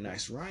very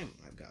nice rhyme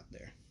I've got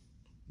there.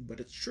 But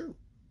it's true.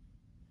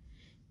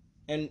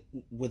 And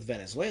with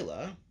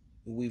Venezuela,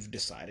 we've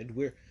decided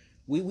we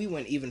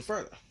went even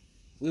further.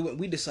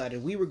 We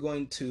decided we were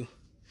going to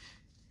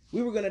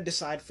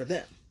decide for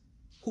them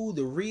who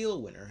the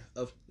real winner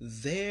of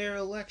their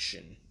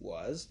election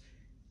was,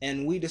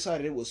 and we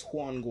decided it was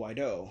Juan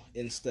Guaido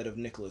instead of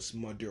Nicolas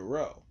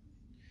Maduro.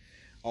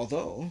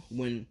 Although,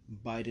 when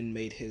Biden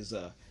made his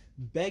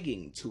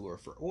begging tour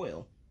for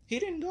oil, he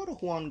didn't go to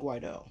Juan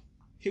Guaido.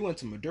 He went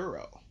to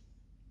Maduro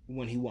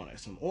when he wanted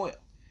some oil,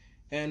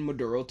 and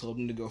Maduro told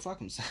him to go fuck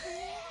himself.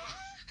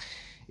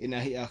 He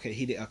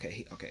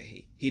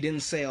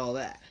didn't say all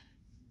that,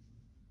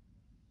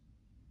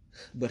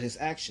 but his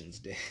actions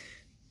did.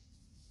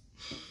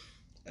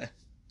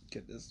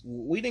 Get this.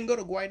 We didn't go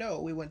to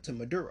Guaido. We went to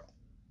Maduro.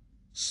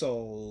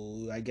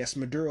 So I guess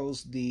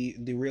Maduro's the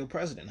real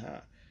president,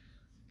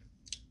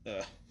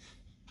 huh?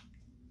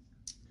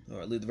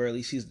 Or at the very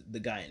least, he's the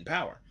guy in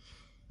power.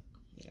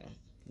 You know,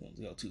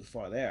 won't go too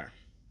far there.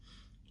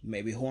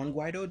 Maybe Juan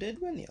Guaido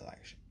did win the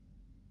election,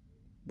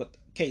 but the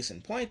case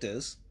in point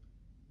is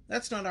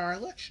that's not our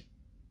election.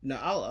 Now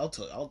I'll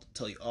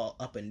tell you all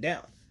up and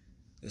down.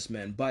 This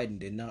man Biden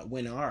did not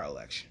win our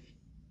election.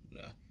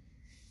 No.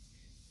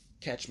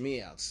 Catch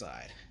me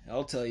outside.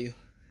 I'll tell you,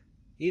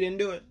 he didn't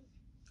do it.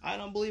 I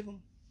don't believe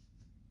him.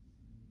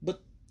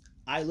 But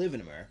I live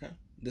in America.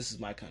 This is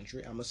my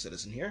country. I'm a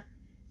citizen here.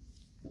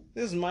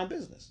 This is my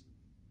business.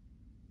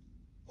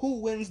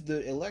 Who wins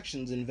the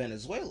elections in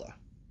Venezuela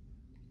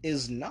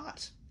is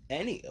not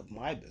any of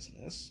my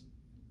business.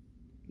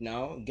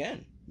 Now,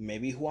 again,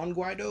 maybe Juan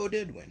Guaido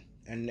did win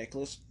and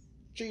Nicolas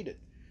cheated.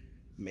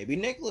 Maybe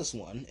Nicolas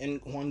won and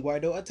Juan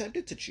Guaido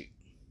attempted to cheat.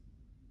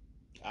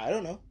 I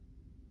don't know.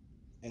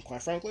 And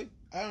quite frankly,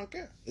 I don't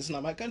care. It's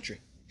not my country.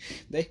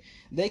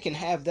 They can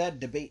have that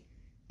debate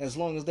as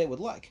long as they would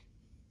like.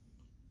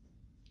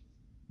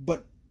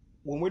 But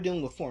when we're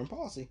dealing with foreign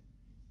policy,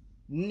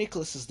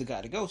 Nicolas is the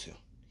guy to go to.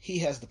 He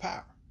has the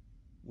power.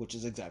 Which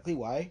is exactly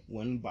why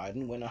when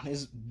Biden went on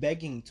his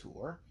begging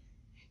tour,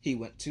 he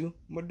went to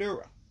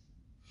Maduro.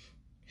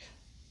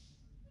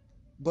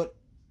 But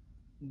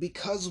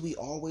because we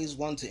always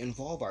want to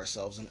involve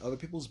ourselves in other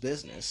people's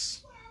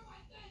business,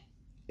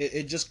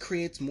 it just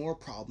creates more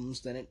problems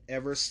than it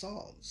ever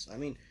solves. I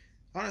mean,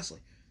 honestly,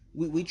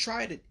 we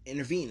try to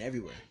intervene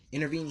everywhere.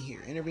 Intervene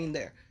here, intervene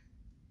there.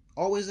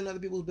 Always in other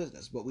people's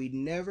business. But we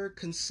never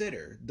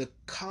consider the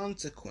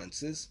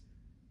consequences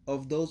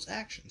of those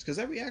actions. Because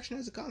every action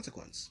has a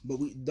consequence.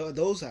 But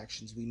those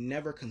actions, we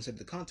never consider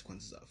the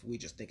consequences of. We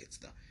just think it's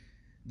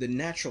the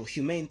natural,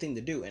 humane thing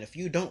to do. And if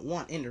you don't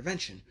want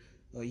intervention,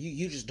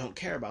 you just don't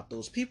care about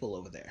those people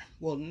over there.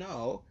 Well,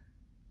 no.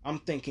 I'm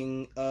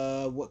thinking,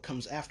 what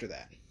comes after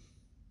that?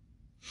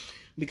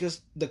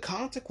 Because the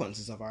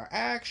consequences of our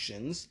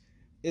actions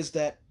is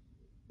that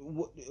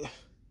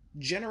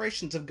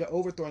generations of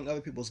overthrowing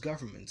other people's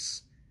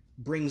governments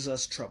brings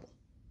us trouble.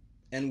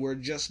 And we're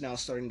just now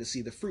starting to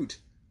see the fruit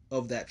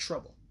of that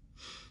trouble.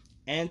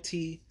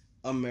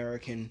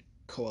 Anti-American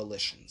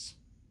coalitions.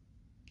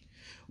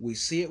 We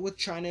see it with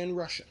China and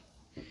Russia.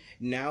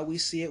 Now we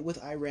see it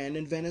with Iran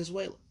and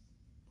Venezuela.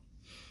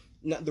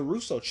 Now, the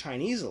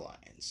Russo-Chinese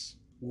alliance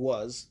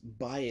was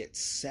by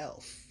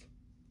itself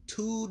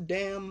too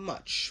damn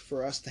much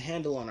for us to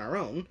handle on our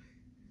own,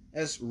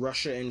 as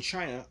Russia and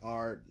China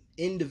are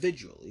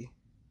individually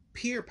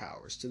peer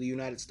powers to the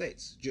United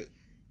States.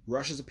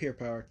 Russia's a peer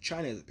power,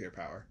 China is a peer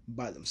power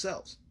by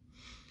themselves.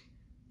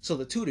 So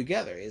the two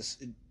together is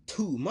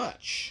too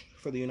much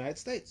for the United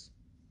States.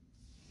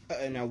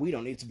 Now, we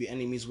don't need to be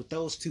enemies with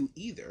those two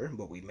either,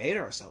 but we made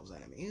ourselves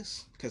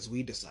enemies because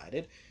we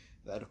decided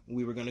that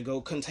we were going to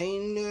go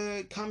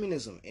contain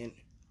communism in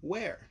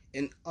where?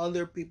 In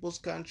other people's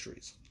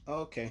countries.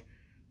 Okay,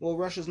 Well,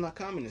 Russia's not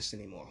communist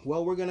anymore.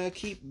 Well, we're gonna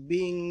keep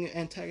being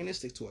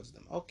antagonistic towards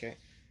them. Okay.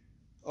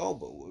 Oh,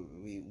 but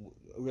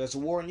there's a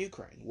war in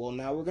Ukraine. Well,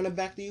 now we're gonna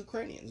back the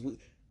Ukrainians.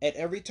 At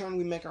every turn,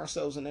 we make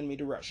ourselves an enemy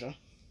to Russia.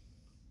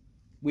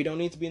 We don't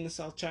need to be in the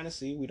South China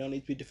Sea. We don't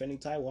need to be defending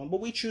Taiwan, but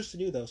we choose to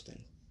do those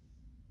things.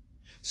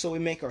 So we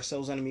make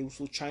ourselves enemies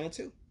with China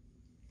too.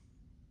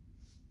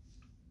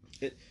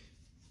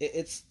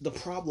 It's the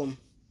problem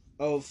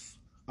of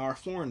our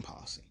foreign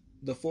policy.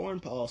 The foreign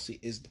policy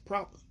is the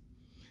problem.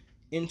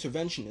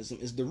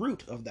 Interventionism is the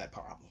root of that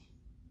problem.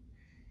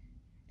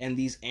 And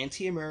these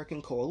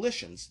anti-American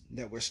coalitions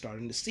that we're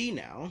starting to see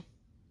now,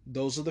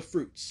 those are the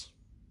fruits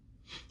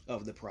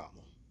of the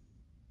problem.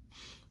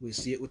 We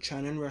see it with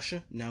China and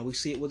Russia. Now we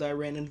see it with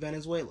Iran and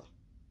Venezuela.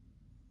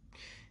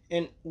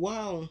 And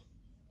while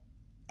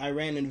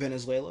Iran and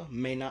Venezuela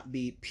may not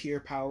be peer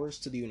powers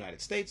to the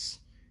United States,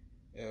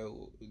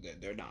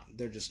 they're not.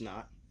 They're just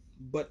not.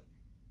 But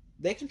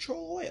they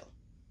control oil.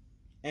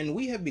 And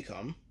we have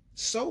become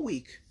so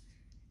weak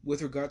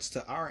with regards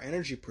to our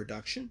energy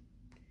production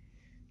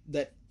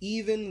that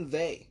even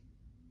they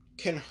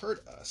can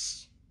hurt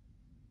us.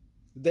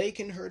 They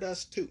can hurt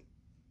us too.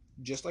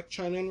 Just like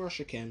China and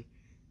Russia can,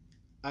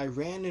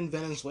 Iran and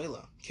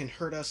Venezuela can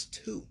hurt us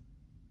too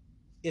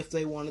if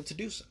they wanted to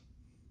do so.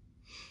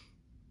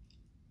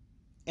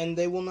 And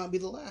they will not be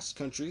the last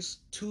countries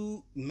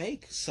to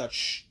make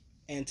such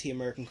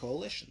anti-American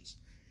coalitions.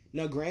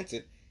 Now,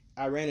 granted,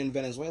 Iran and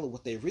Venezuela,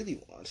 what they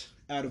really want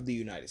out of the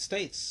United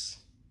States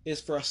is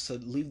for us to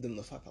leave them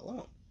the fuck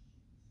alone.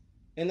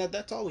 And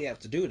that's all we have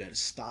to do to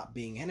stop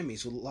being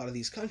enemies with a lot of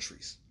these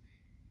countries.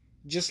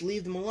 Just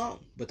leave them alone.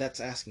 But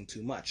that's asking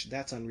too much.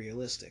 That's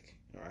unrealistic.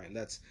 Alright,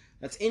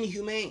 that's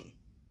inhumane.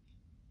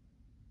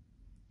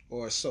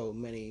 Or so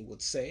many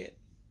would say it.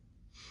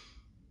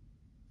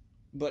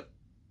 But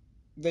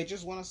they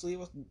just want us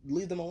to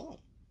leave them alone.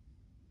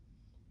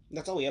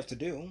 That's all we have to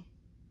do.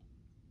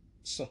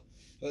 So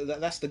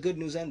that's the good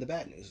news and the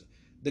bad news.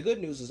 The good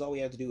news is all we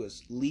have to do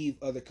is leave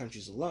other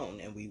countries alone,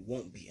 and we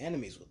won't be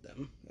enemies with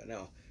them. I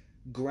know,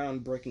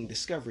 groundbreaking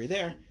discovery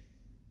there.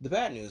 The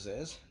bad news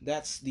is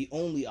that's the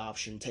only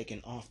option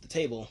taken off the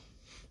table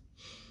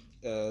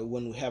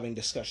when we're having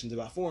discussions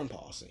about foreign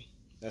policy.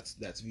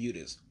 That's viewed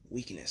as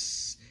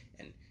weakness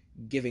and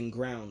giving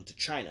ground to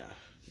China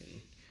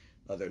and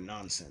other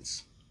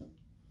nonsense.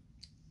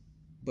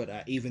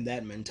 But even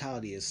that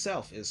mentality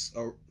itself is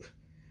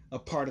a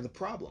part of the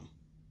problem,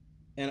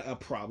 and a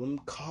problem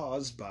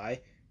caused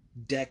by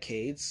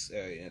decades,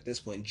 at this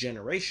point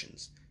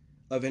generations,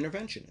 of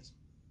interventionism.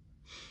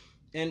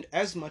 And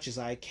as much as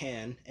I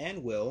can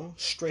and will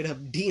straight up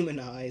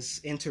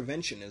demonize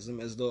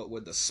interventionism as though it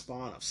were the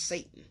spawn of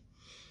Satan,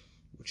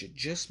 which it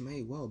just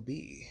may well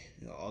be,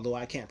 although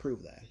I can't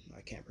prove that.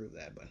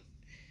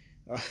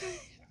 But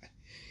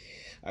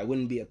I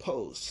wouldn't be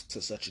opposed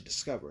to such a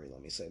discovery,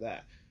 let me say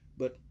that.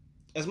 But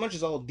as much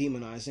as I'll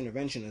demonize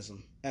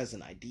interventionism as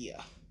an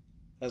idea,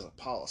 as a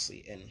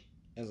policy, and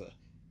as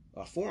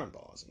a foreign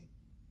policy,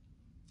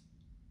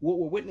 what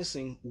we're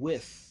witnessing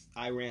with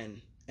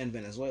Iran and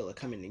Venezuela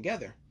coming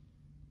together,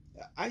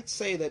 I'd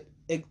say that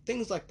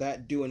things like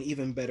that do an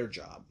even better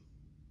job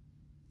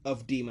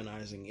of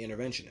demonizing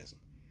interventionism.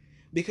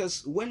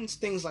 Because when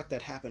things like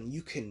that happen,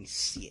 you can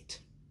see it.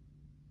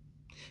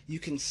 You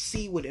can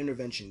see what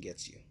intervention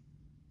gets you.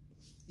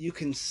 You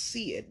can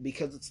see it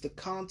because it's the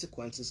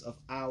consequences of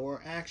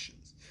our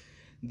actions.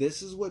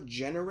 This is what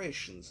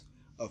generations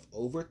of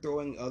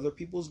overthrowing other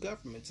people's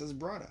governments has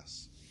brought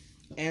us.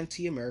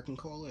 Anti-American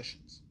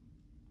coalitions.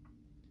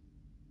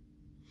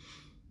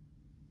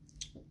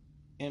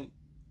 And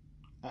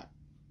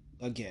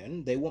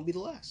again, they won't be the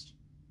last.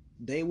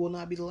 They will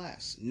not be the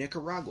last.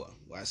 Nicaragua,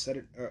 I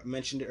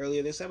mentioned it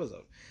earlier this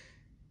episode.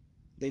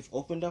 They've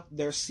opened up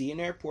their sea and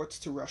airports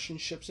to Russian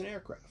ships and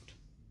aircraft.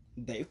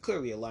 They've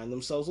clearly aligned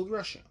themselves with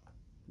Russia,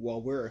 while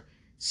we're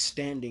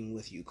standing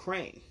with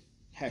Ukraine.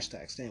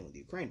 Hashtag stand with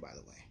Ukraine, by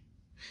the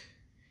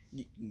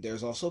way.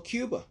 There's also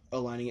Cuba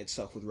aligning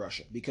itself with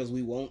Russia because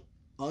we won't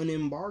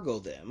unembargo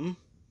them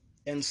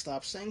and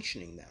stop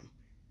sanctioning them.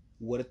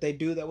 What did they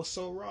do that was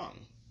so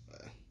wrong?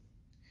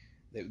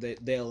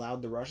 They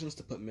allowed the Russians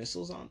to put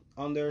missiles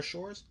on their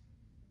shores?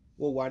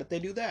 Well, why did they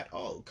do that?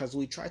 Oh, because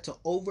we tried to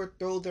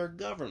overthrow their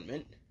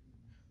government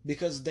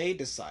because they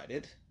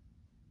decided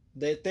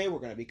that they were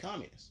going to be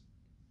communists.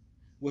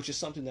 Which is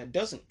something that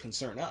doesn't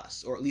concern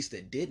us, or at least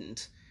it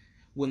didn't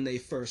when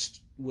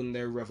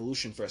their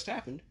revolution first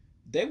happened.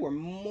 They were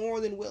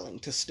more than willing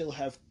to still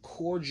have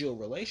cordial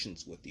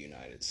relations with the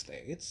United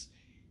States,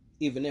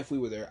 even if we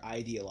were their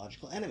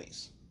ideological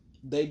enemies.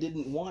 They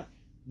didn't want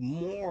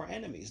more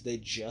enemies. They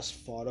just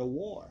fought a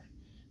war.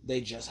 They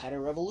just had a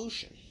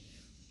revolution.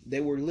 They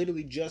were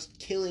literally just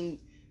killing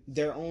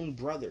their own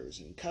brothers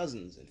and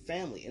cousins and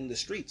family in the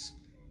streets.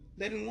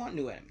 They didn't want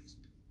new enemies.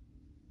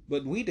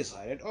 But we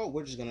decided,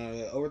 we're just going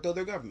to overthrow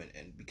their government.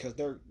 And because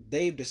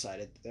they've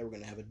decided that they were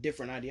going to have a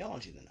different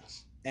ideology than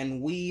us.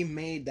 And we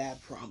made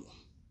that problem.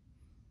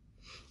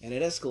 And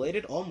it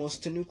escalated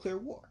almost to nuclear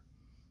war.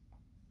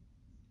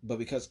 But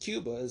because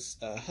Cuba is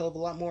a hell of a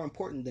lot more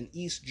important than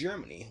East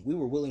Germany, we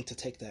were willing to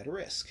take that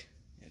risk.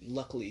 And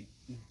luckily,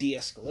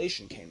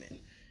 de-escalation came in.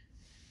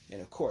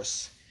 And of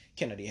course,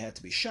 Kennedy had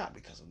to be shot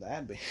because of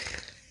that.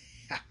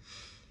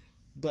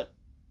 But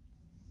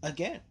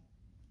again,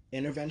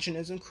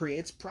 interventionism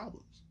creates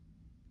problems.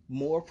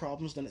 More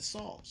problems than it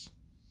solves.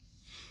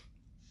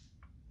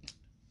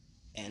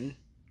 And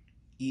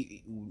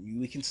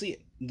we can see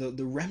it.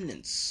 The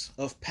remnants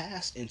of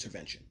past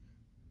intervention.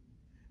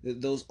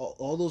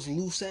 All those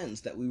loose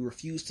ends that we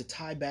refuse to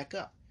tie back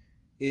up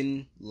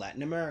in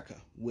Latin America,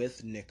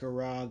 with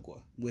Nicaragua,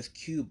 with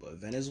Cuba,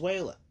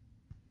 Venezuela.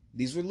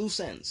 These were loose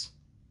ends.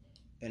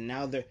 And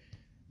now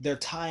they're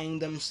tying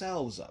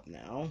themselves up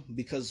now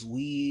because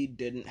we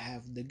didn't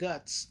have the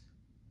guts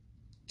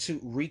to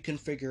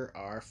reconfigure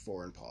our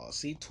foreign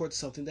policy towards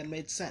something that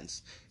made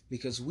sense.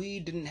 Because we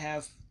didn't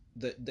have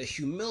the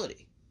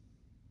humility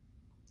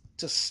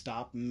to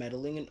stop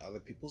meddling in other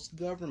people's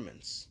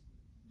governments.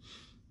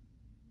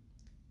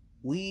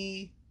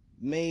 We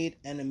made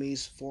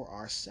enemies for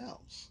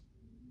ourselves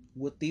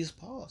with these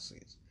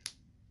policies.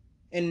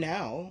 And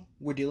now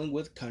we're dealing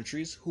with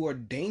countries who are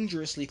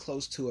dangerously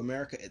close to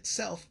America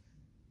itself.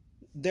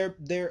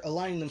 They're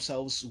aligning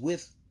themselves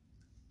with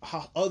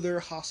other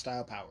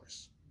hostile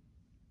powers,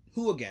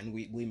 who again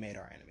we made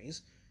our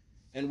enemies,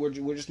 and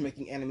we're just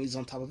making enemies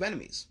on top of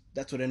enemies.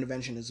 That's what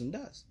interventionism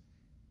does.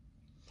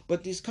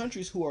 But these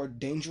countries who are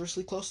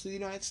dangerously close to the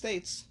United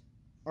States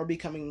are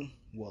becoming,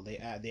 well,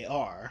 they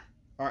are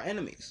our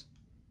enemies,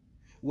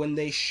 when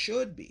they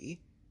should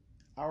be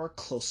our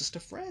closest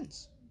of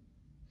friends.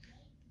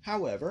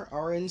 However,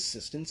 our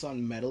insistence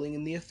on meddling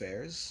in the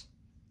affairs,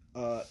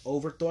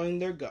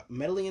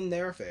 meddling in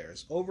their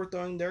affairs,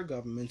 overthrowing their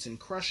governments, and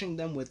crushing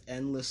them with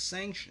endless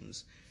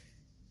sanctions,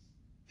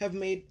 have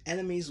made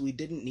enemies we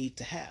didn't need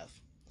to have.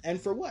 And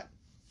for what?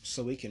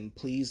 So we can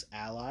please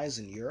allies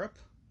in Europe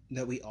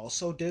that we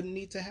also didn't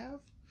need to have?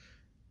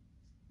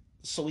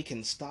 So we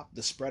can stop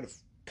the spread of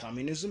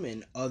communism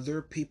in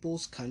other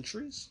people's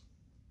countries?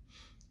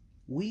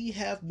 We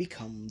have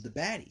become the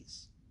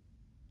baddies.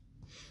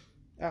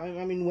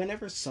 I mean,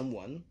 whenever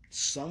someone,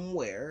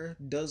 somewhere,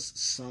 does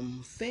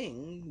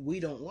something we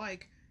don't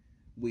like,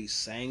 we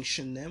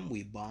sanction them,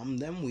 we bomb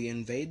them, we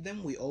invade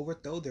them, we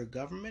overthrow their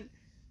government.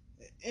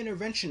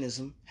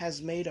 Interventionism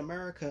has made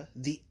America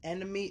the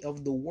enemy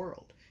of the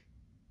world.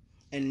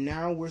 And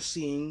now we're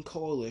seeing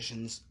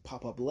coalitions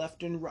pop up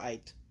left and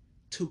right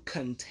to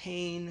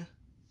contain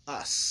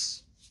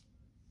us.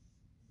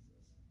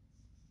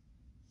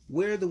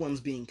 We're the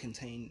ones being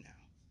contained now.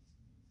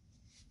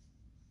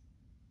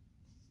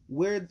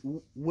 We're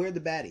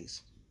the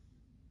baddies.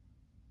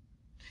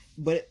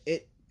 But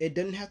it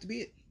doesn't have to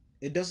be it.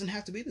 It doesn't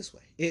have to be this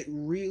way. It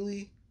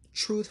really,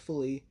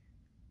 truthfully,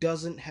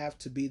 doesn't have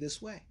to be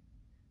this way.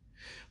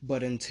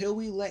 But until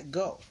we let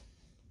go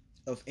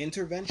of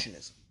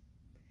interventionism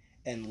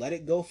and let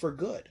it go for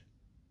good,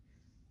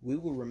 we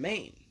will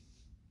remain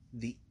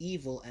the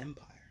evil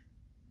empire.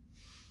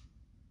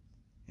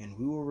 And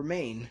we will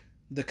remain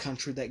the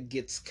country that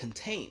gets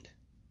contained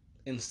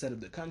instead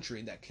of the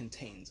country that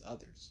contains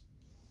others.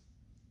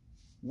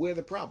 We're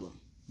the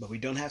problem, but we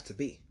don't have to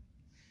be.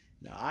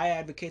 Now, I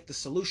advocate the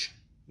solution,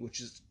 which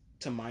is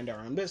to mind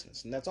our own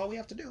business, and that's all we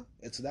have to do.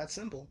 It's that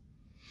simple.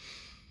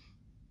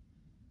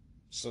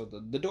 So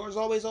the door is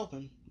always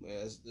open.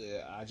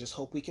 I just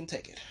hope we can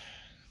take it.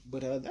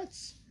 But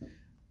that's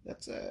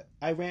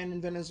Iran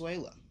and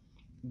Venezuela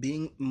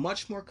being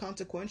much more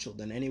consequential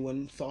than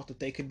anyone thought that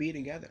they could be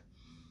together,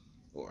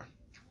 or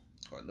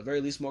at the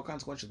very least more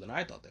consequential than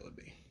I thought they would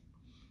be.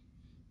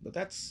 But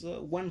that's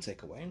one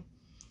takeaway.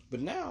 But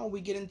now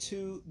we get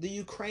into the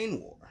Ukraine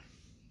war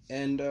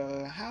and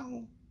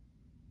how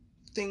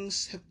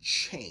things have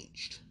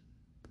changed,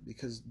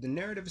 because the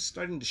narrative is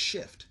starting to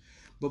shift.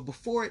 But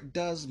before it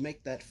does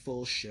make that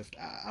full shift,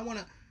 I want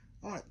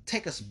to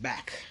take us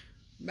back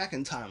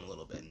in time a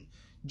little bit and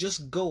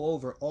just go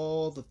over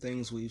all the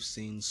things we've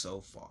seen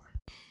so far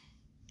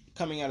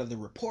coming out of the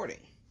reporting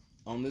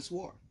on this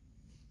war.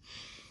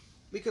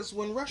 Because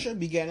when Russia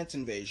began its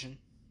invasion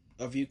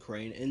of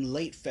Ukraine in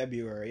late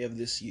February of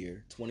this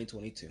year,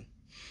 2022,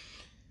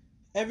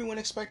 everyone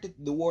expected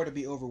the war to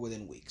be over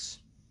within weeks.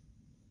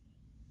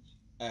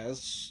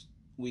 As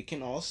we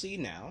can all see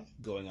now,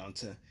 going on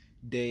to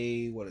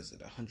day,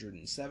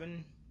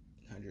 107,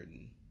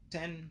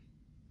 110.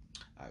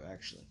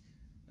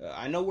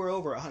 I know we're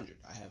over 100.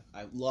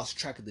 I've lost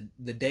track of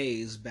the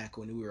days back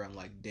when we were on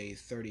like day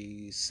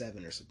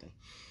 37 or something.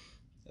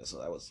 So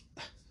that was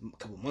a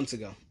couple months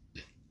ago.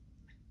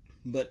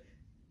 But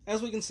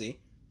as we can see,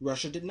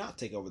 Russia did not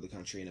take over the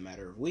country in a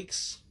matter of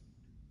weeks.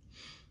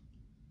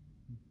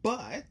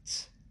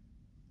 But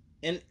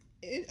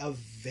a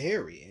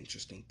very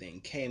interesting thing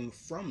came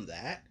from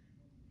that,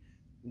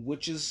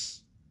 which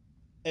is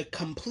a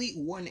complete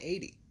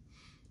 180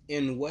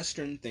 in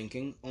Western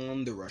thinking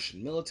on the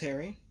Russian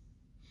military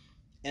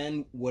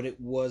and what it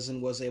was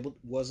and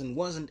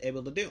wasn't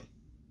able to do.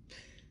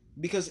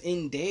 Because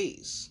in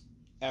days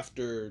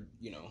after,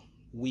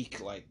 week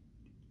like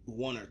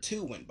 1 or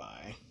 2 went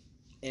by,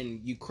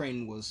 and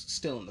Ukraine was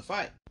still in the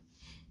fight.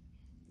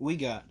 We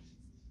got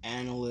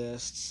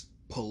analysts,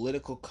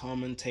 political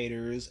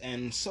commentators,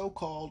 and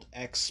so-called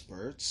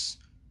experts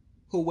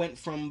who went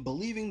from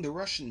believing the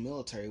Russian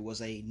military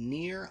was a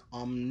near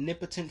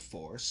omnipotent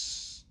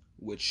force,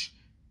 which,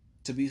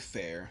 to be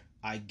fair,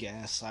 I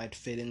guess I'd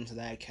fit into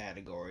that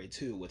category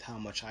too, with how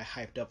much I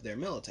hyped up their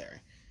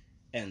military,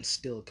 and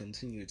still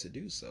continue to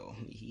do so.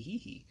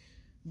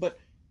 But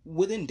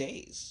within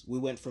days, we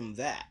went from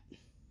that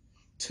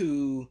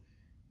to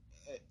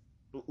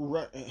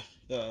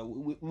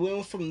we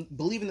went from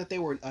believing that they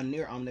were a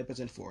near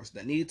omnipotent force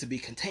that needed to be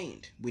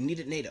contained. We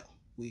needed NATO.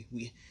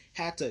 We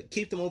had to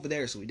keep them over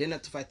there so we didn't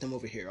have to fight them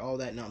over here. All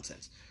that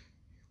nonsense.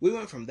 We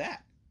went from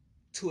that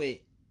to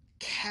a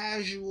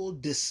casual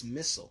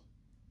dismissal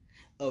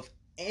of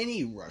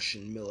any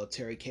Russian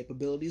military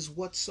capabilities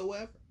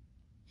whatsoever.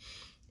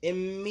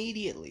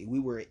 Immediately, we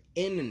were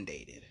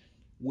inundated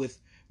with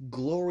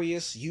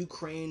glorious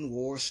Ukraine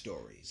war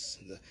stories.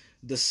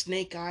 The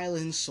Snake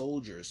Island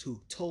soldiers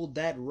who told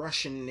that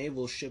Russian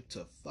naval ship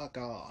to fuck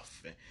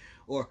off,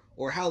 or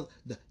how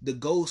the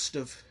ghost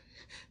of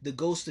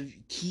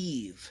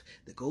Kiev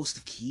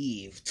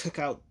took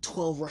out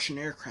 12 Russian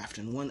aircraft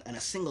in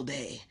a single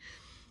day,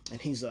 and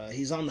he's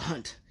on the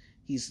hunt.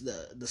 He's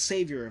the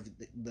savior of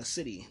the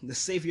city, the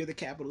savior of the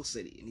capital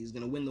city, and he's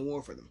gonna win the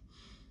war for them.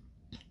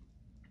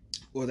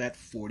 Or that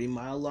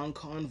 40-mile long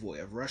convoy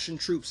of Russian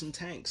troops and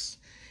tanks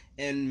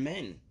and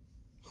men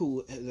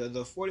who,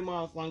 the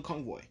 40-mile long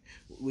convoy,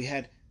 we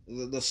had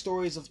the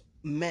stories of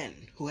men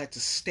who had to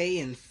stay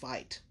and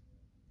fight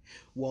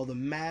while the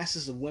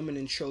masses of women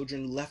and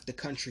children left the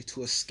country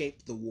to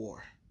escape the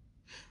war.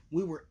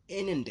 We were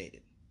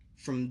inundated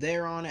from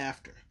there on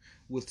after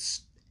with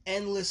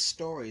endless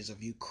stories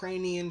of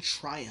Ukrainian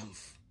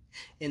triumph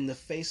in the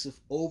face of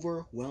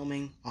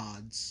overwhelming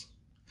odds.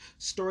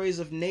 Stories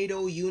of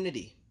NATO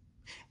unity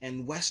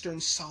and Western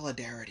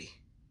solidarity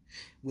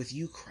with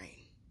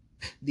Ukraine,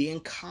 the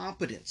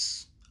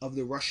incompetence of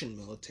the Russian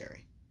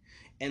military,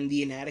 and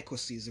the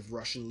inadequacies of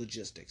Russian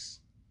logistics.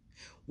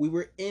 We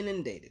were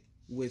inundated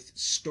with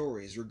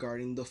stories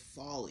regarding the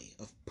folly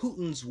of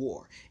Putin's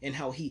war and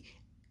how he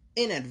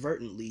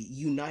inadvertently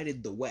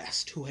united the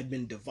West, who had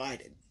been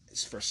divided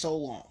for so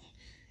long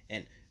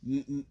and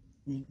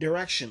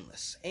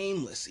directionless,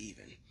 aimless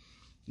even.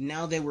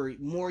 Now they were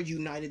more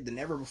united than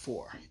ever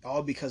before,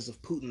 all because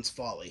of Putin's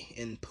folly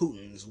in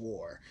Putin's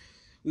war.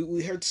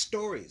 We heard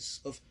stories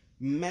of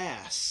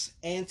mass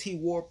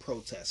anti-war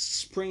protests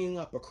springing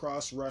up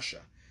across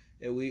Russia.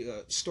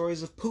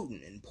 Stories of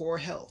Putin in poor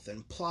health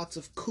and plots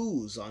of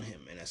coups on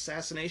him and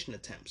assassination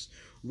attempts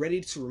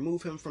ready to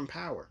remove him from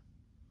power.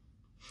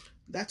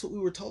 That's what we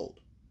were told.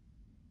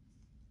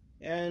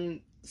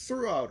 And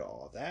throughout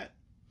all that,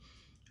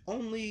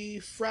 only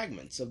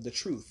fragments of the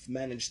truth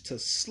managed to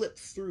slip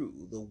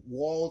through the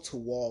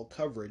wall-to-wall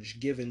coverage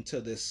given to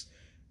this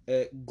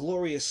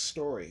glorious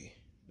story,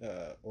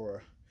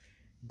 or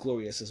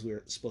glorious as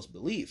we're supposed to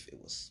believe it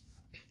was.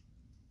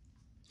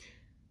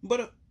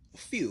 But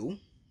few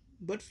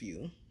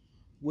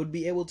would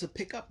be able to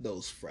pick up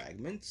those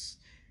fragments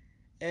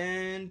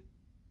and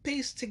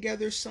piece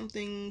together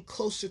something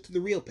closer to the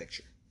real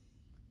picture.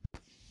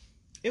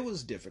 It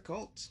was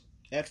difficult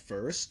at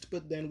first,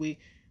 but then we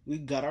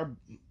got our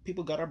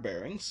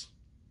bearings,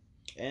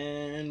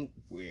 and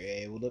we were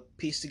able to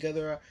piece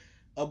together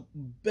a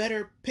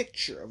better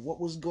picture of what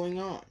was going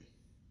on.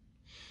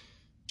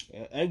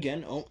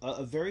 Again,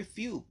 a very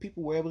few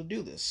people were able to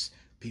do this.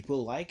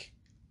 People like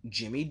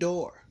Jimmy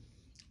Dore,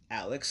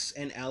 Alex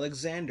and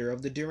Alexander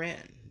of the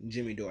Duran.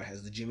 Jimmy Dore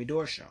has the Jimmy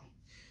Dore Show.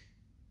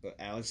 But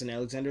Alex and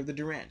Alexander of the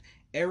Duran.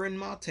 Aaron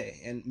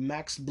Mate and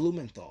Max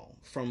Blumenthal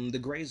from The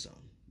Gray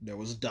Zone. There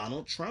was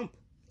Donald Trump,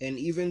 and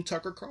even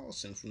Tucker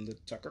Carlson from the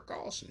Tucker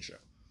Carlson Show.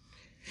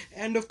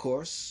 And of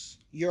course,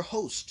 your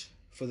host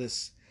for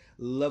this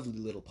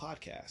lovely little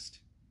podcast,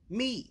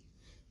 me.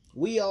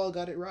 We all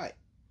got it right.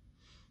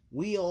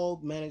 We all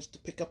managed to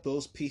pick up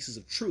those pieces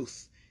of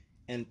truth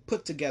and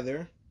put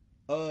together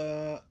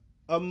a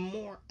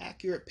more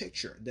accurate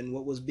picture than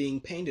what was being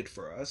painted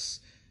for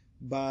us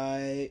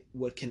by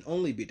what can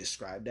only be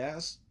described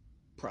as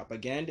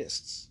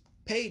propagandists,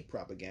 paid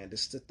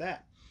propagandists at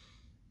that.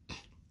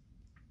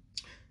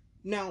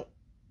 Now,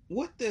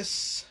 what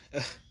this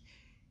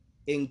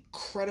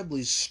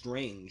incredibly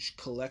strange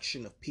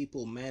collection of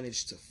people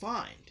managed to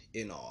find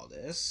in all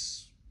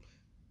this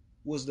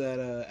was that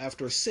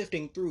after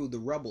sifting through the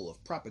rubble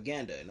of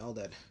propaganda and all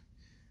the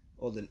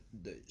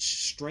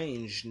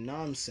strange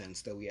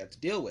nonsense that we had to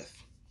deal with,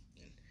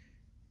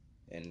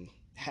 and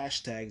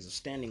hashtags of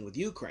standing with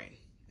Ukraine,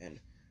 and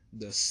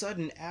the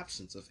sudden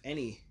absence of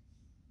any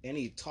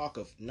talk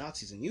of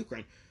Nazis in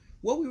Ukraine,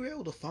 what we were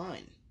able to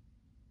find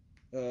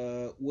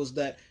was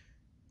that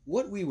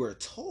what we were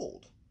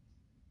told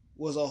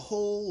was a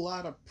whole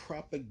lot of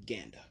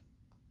propaganda.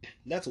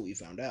 That's what we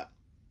found out.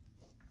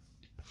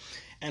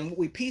 And what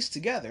we pieced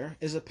together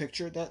is a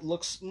picture that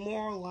looks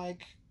more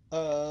like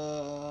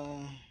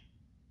a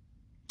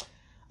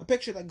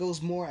picture that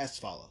goes more as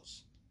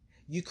follows.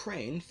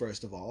 Ukraine,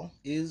 first of all,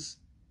 is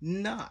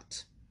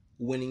not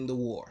winning the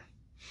war.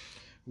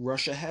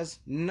 Russia has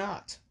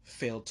not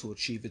failed to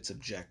achieve its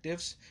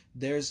objectives.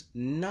 There's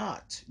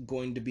not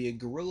going to be a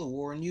guerrilla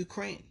war in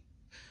Ukraine.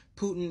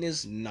 Putin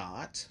is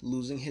not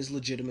losing his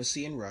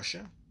legitimacy in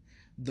Russia.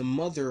 The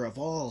mother of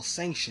all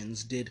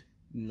sanctions did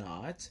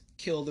not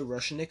kill the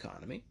Russian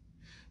economy.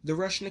 The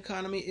Russian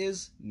economy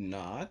is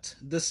not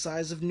the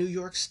size of New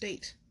York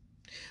State.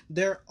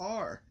 There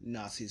are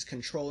Nazis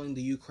controlling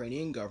the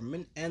Ukrainian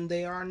government, and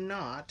they are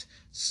not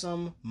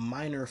some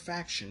minor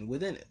faction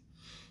within it,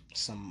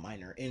 some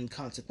minor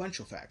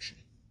inconsequential faction.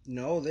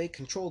 No, they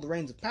control the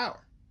reins of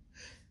power.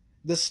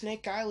 The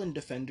Snake Island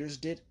defenders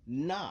did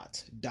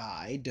not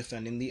die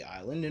defending the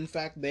island. In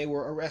fact, they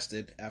were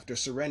arrested after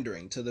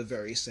surrendering to the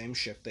very same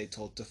ship they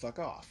told to fuck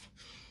off.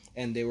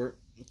 And they were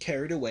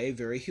carried away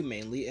very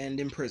humanely and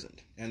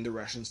imprisoned, and the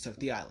Russians took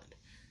the island.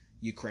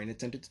 Ukraine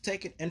attempted to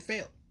take it and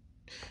failed.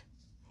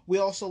 We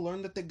also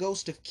learned that the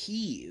Ghost of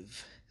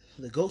Kiev,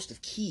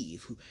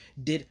 who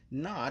did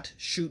not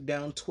shoot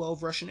down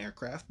 12 Russian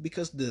aircraft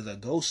because the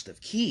Ghost of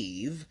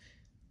Kiev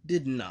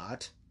did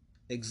not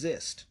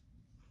exist.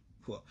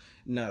 Well,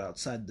 not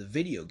outside the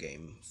video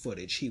game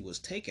footage he was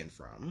taken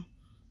from.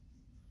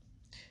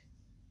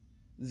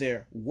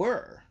 There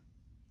were,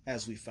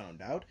 as we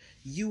found out,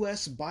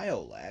 U.S.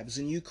 biolabs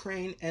in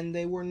Ukraine, and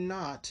they were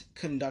not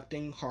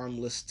conducting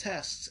harmless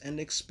tests and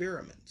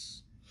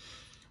experiments.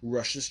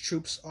 Russia's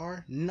troops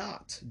are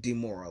not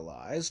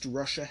demoralized.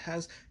 Russia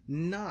has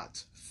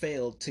not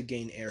failed to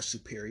gain air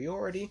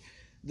superiority.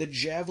 The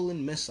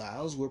Javelin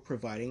missiles we're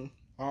providing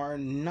are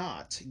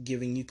not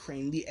giving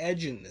Ukraine the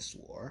edge in this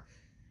war.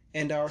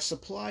 And our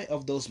supply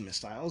of those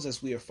missiles,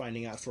 as we are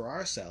finding out for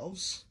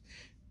ourselves,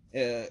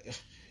 in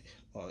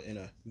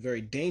a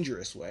very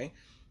dangerous way,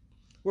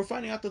 we're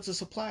finding out that the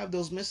supply of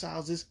those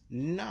missiles is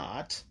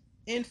not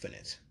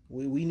infinite.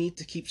 We need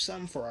to keep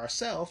some for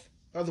ourselves,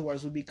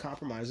 otherwise we'd be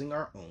compromising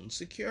our own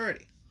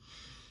security.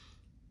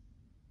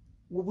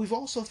 What we've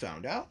also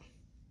found out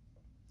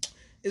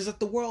is that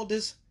the world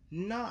is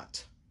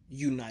not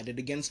united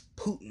against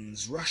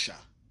Putin's Russia.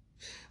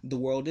 The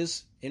world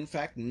is, in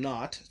fact,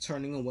 not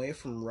turning away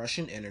from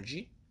Russian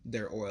energy,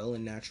 their oil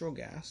and natural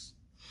gas.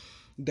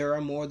 There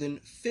are more than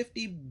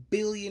 $50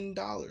 billion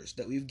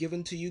that we've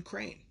given to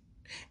Ukraine,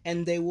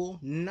 and they will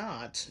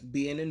not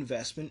be an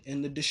investment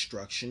in the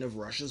destruction of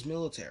Russia's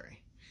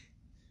military.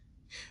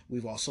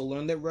 We've also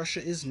learned that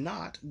Russia is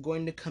not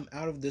going to come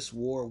out of this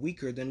war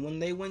weaker than when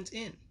they went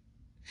in.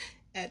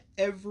 At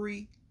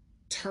every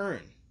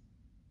turn,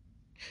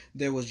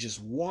 there was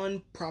just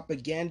one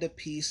propaganda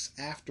piece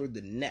after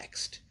the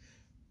next,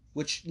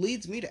 which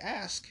leads me to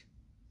ask,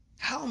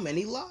 how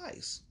many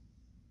lies?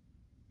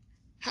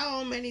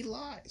 How many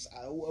lies?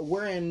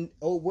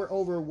 We're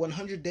over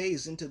 100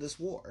 days into this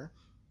war,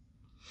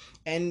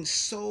 and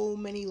so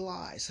many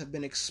lies have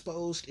been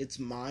exposed, it's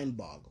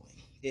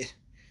mind-boggling.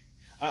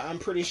 I'm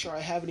pretty sure I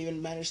haven't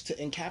even managed to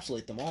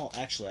encapsulate them all.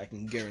 Actually, I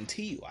can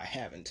guarantee you I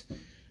haven't.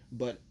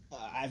 But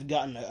I've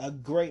gotten a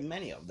great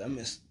many of them,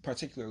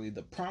 particularly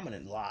the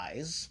prominent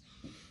lies.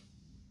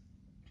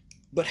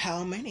 But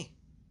how many?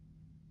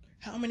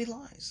 How many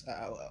lies?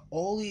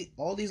 All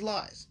these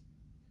lies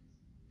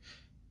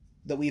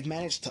that we've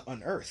managed to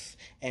unearth.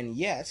 And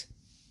yet,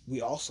 we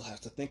also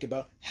have to think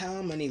about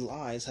how many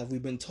lies have we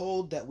been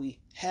told that we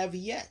have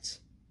yet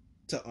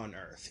to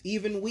unearth.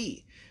 Even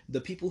we,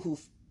 the people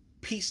who've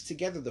pieced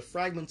together the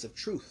fragments of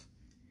truth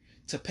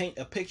to paint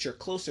a picture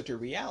closer to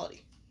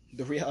reality,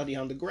 the reality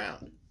on the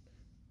ground.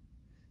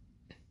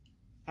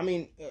 I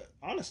mean,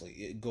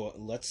 honestly,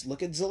 let's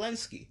look at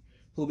Zelensky,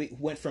 who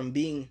went from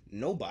being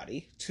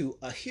nobody to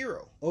a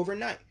hero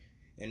overnight.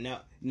 And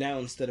now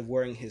instead of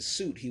wearing his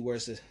suit, he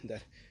wears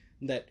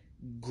that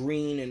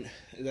green and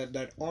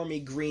that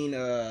army green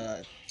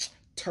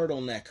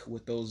turtleneck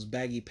with those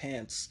baggy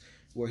pants,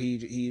 where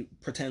he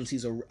pretends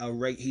he's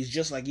he's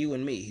just like you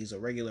and me. He's a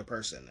regular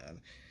person.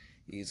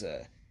 He's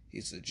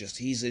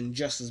in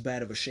just as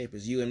bad of a shape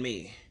as you and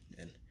me.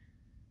 And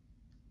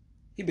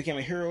he became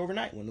a hero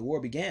overnight when the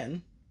war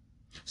began.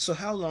 So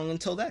how long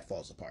until that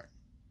falls apart?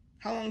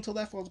 How long until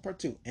that falls apart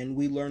too? And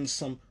we learned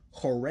some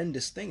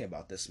horrendous thing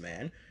about this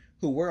man,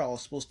 who we're all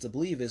supposed to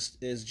believe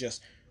is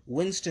just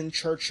Winston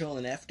Churchill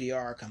and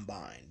FDR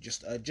combined.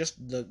 Just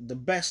the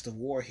best of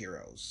war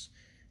heroes.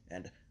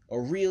 And a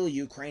real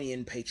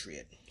Ukrainian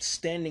patriot,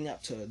 standing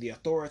up to the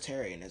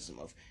authoritarianism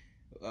of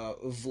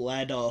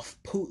Vladolf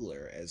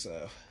Putler, as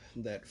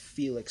that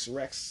Felix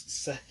Rex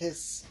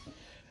says,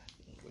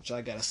 which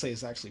I gotta say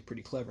is actually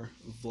pretty clever.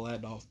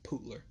 Vladolf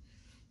Putler.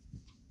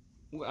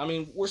 I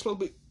mean, we're supposed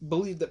to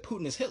believe that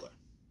Putin is Hitler,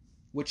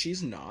 which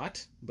he's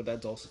not, but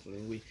that's also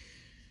something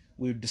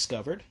we've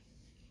discovered,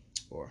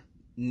 or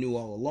knew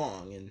all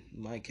along in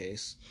my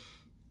case.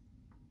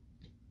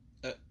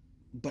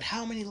 But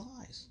how many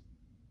lies?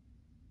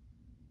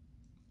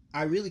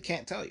 I really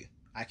can't tell you.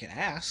 I can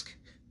ask,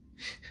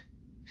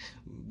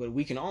 but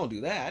we can all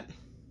do that.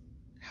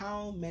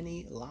 How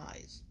many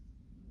lies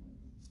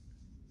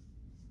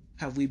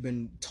have we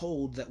been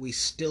told that we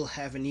still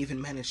haven't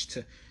even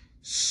managed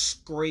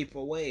scrape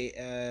away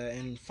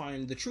and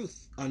find the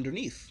truth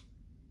underneath?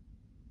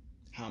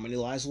 How many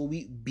lies will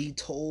we be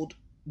told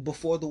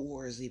before the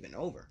war is even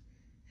over?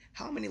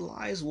 How many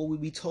lies will we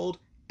be told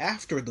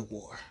after the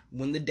war,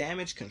 when the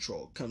damage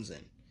control comes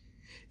in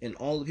and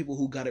all the people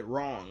who got it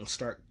wrong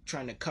start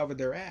trying to cover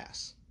their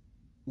ass?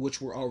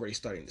 Which we're already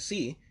starting to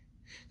see,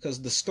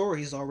 because the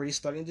story is already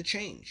starting to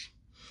change.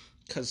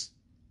 Because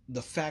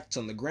the facts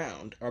on the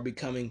ground are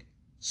becoming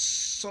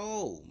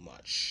so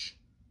much.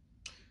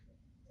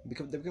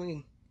 They're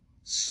becoming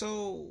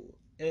so,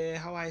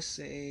 how I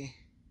say,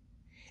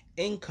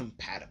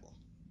 incompatible,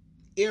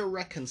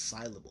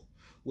 irreconcilable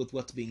with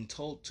what's being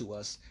told to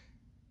us,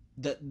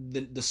 that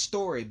the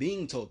story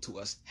being told to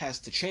us has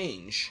to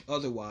change.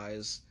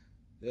 Otherwise,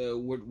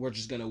 we're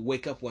just gonna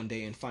wake up one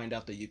day and find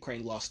out that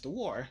Ukraine lost the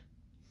war,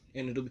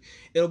 and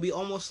it'll be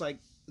almost like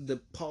the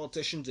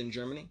politicians in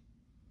Germany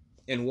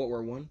in World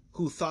War One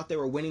who thought they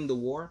were winning the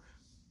war,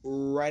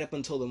 right up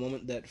until the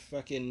moment that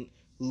fucking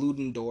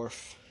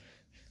Ludendorff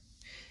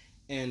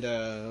and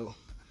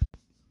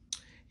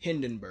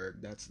Hindenburg,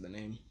 that's the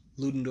name,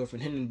 Ludendorff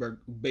and Hindenburg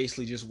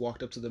basically just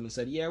walked up to them and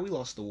said, "Yeah, we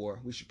lost the war.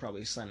 We should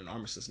probably sign an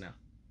armistice now."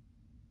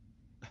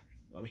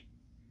 I mean,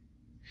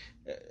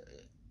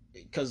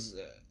 because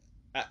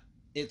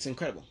it's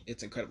incredible.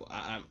 It's incredible.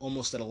 I'm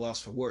almost at a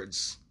loss for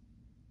words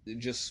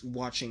just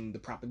watching the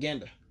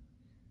propaganda,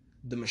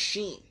 the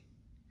machine.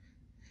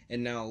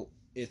 And now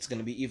it's going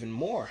to be even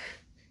more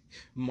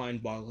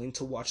mind-boggling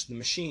to watch the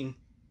machine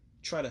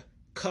try to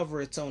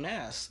cover its own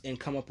ass and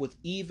come up with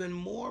even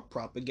more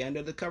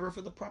propaganda to cover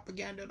for the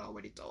propaganda it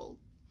already told.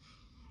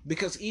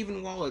 Because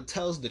even while it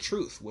tells the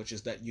truth, which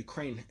is that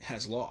Ukraine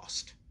has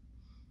lost,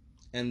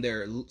 and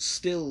they're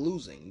still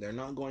losing, they're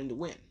not going to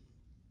win,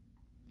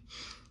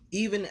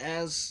 even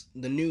as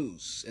the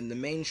news and the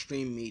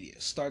mainstream media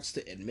starts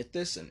to admit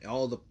this, and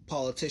all the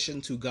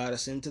politicians who got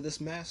us into this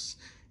mess,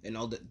 and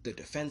all the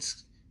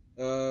defense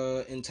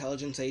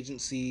intelligence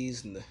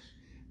agencies and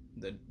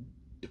the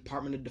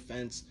Department of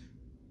Defense,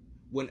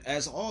 when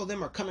as all of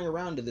them are coming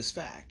around to this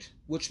fact,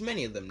 which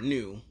many of them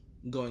knew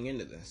going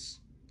into this,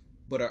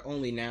 but are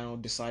only now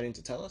deciding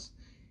to tell us,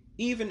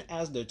 even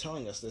as they're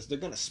telling us this, they're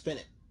going to spin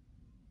it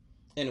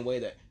in a way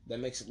that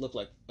makes it look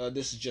like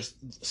this is just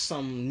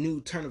some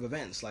new turn of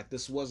events, like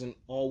this wasn't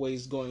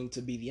always going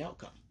to be the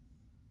outcome.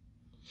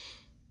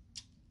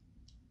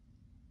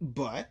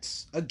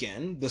 But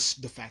again, the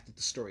fact that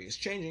the story is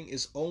changing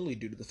is only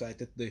due to the fact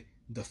that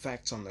the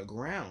facts on the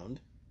ground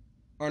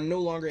are no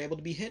longer able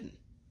to be hidden,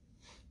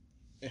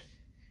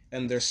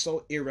 and they're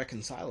so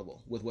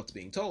irreconcilable with what's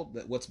being told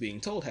that what's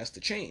being told has to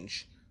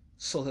change,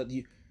 so that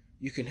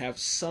you can have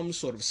some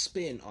sort of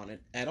spin on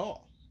it at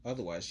all.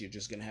 Otherwise, you're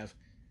just going to have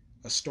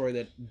a story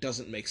that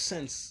doesn't make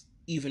sense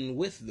even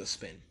with the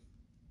spin,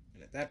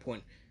 and at that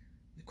point,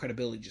 the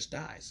credibility just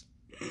dies.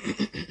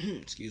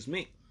 Excuse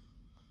me.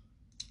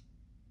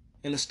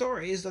 And the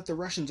story is that the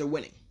Russians are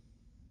winning.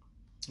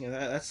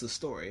 That's the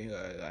story.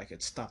 I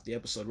could stop the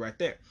episode right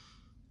there.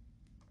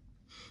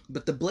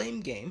 But the blame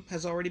game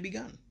has already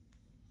begun.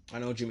 I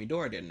know Jimmy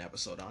Dore did an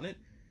episode on it,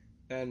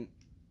 and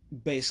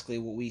basically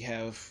what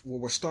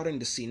we're starting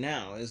to see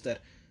now is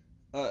that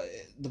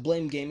the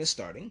blame game is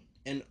starting,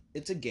 and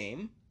it's a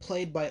game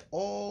played by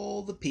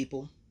all the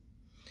people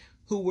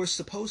who were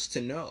supposed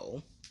to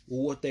know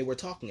what they were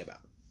talking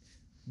about,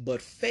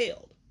 but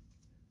failed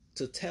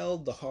to tell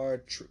the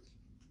hard truth.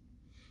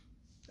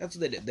 That's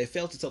what they did. They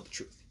failed to tell the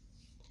truth.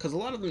 Because a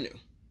lot of them knew.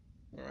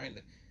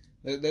 Alright?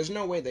 There's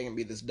no way they can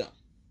be this dumb.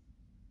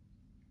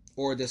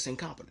 Or this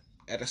incompetent.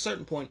 At a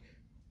certain point,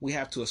 we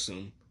have to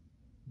assume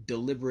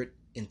deliberate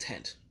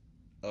intent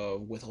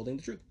of withholding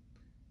the truth.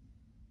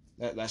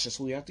 That's just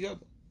what we have to go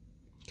with.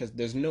 Because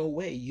there's no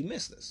way you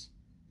miss this.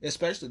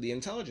 Especially the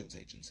intelligence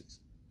agencies.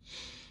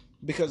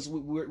 Because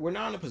we're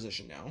now in a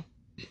position now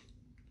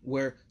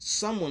where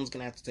someone's going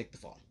to have to take the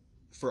fall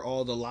for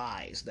all the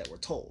lies that were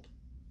told.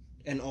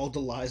 And all the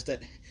lies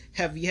that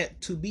have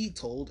yet to be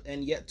told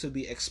and yet to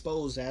be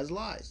exposed as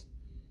lies.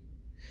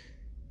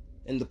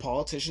 And the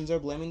politicians are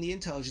blaming the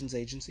intelligence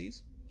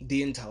agencies.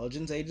 The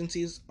intelligence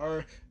agencies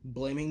are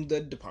blaming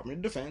the Department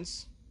of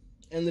Defense.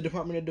 And the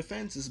Department of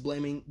Defense is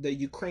blaming the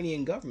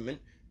Ukrainian government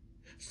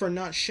for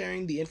not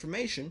sharing the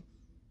information.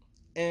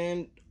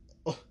 And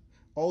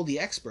all the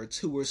experts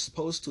who were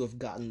supposed to have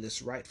gotten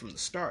this right from the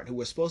start, who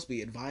were supposed to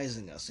be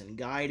advising us and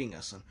guiding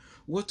us on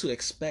what to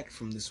expect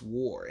from this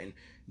war and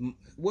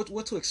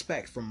what to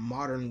expect from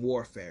modern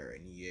warfare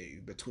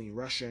and between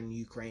Russia and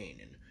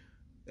Ukraine,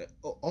 and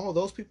all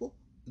those people,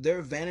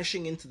 they're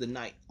vanishing into the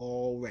night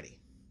already.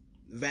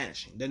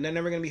 Vanishing. They're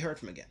never going to be heard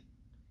from again.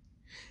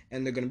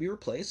 And they're going to be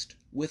replaced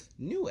with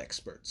new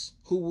experts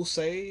who will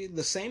say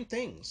the same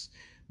things,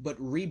 but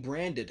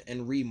rebranded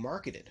and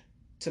remarketed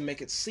to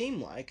make it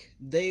seem like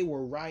they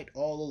were right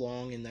all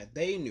along and that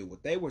they knew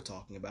what they were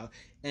talking about.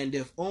 And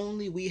if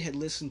only we had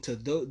listened to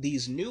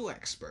these new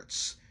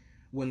experts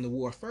when the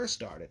war first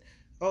started,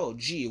 oh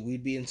gee,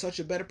 we'd be in such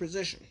a better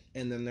position.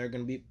 And then they're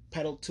going to be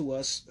peddled to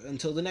us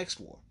until the next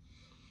war,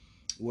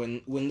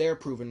 when they're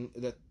proven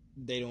that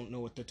they don't know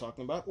what they're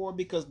talking about, or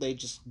because they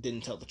just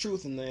didn't tell the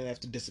truth and they have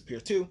to disappear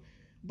too.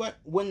 But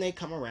when they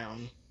come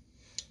around,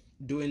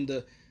 doing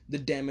the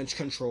damage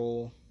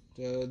control,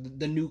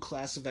 the new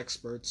class of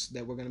experts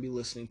that we're going to be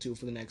listening to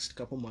for the next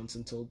couple months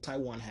until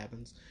Taiwan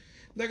happens,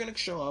 they're going to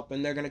show up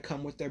and they're going to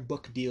come with their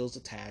book deals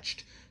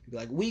attached. Be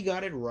like, we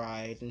got it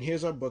right, and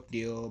here's our book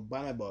deal.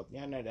 Buy my book.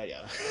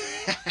 Yeah.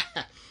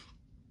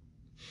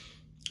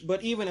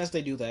 But even as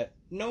they do that,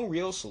 no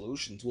real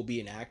solutions will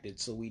be enacted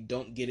so we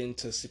don't get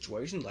into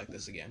situations like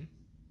this again.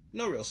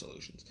 No real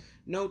solutions.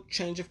 No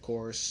change of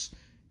course.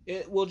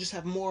 It will just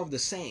have more of the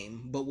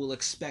same, but we'll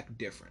expect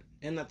different.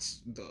 And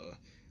that's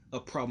a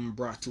problem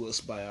brought to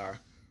us by our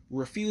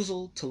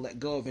refusal to let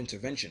go of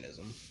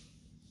interventionism.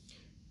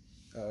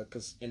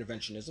 Because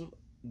interventionism,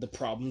 the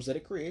problems that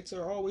it creates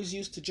are always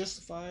used to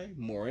justify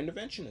more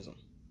interventionism.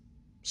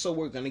 So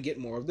we're going to get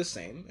more of the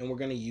same, and we're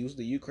going to use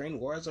the Ukraine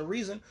war as a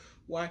reason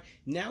why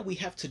now we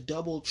have to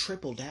double,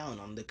 triple down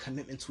on the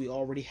commitments we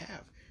already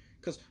have.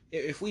 Because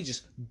if we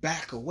just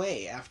back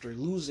away after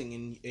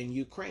losing in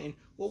Ukraine,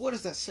 well, what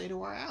does that say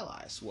to our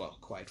allies? Well,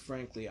 quite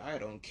frankly, I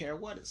don't care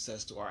what it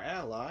says to our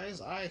allies.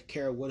 I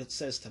care what it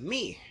says to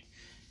me.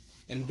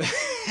 And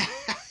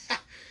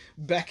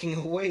backing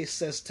away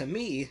says to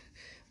me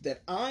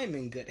that I'm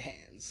in good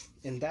hands.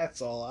 And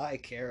that's all I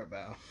care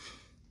about.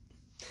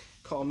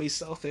 Call me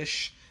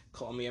selfish,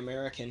 call me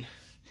American.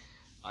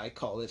 I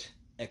call it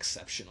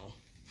exceptional.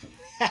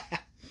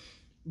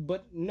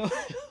 But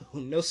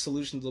no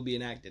solutions will be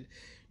enacted.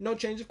 No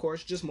change, of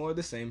course, just more of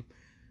the same.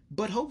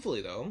 But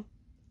hopefully, though,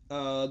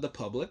 the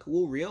public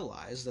will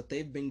realize that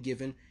they've been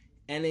given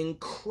an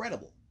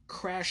incredible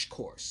crash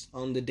course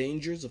on the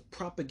dangers of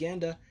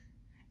propaganda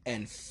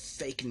and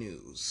fake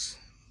news.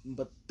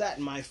 But that,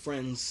 my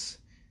friends,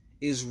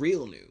 is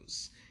real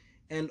news,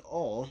 and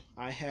all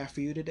I have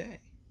for you today.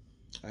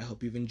 I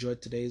hope you've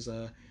enjoyed today's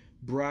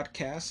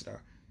broadcast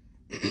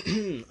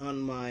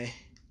on my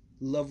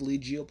lovely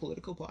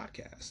geopolitical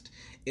podcast.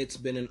 It's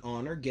been an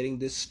honor getting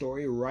this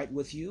story right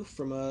with you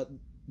from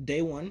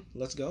day one.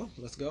 Let's go.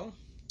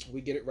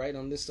 We get it right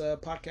on this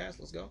podcast.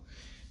 Let's go.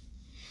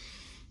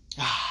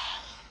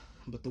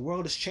 But the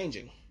world is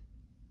changing,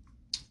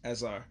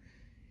 as our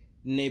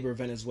neighbor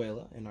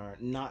Venezuela and our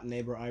not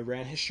neighbor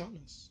Iran has shown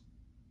us.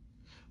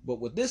 But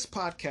what this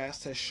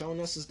podcast has shown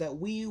us is that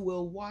we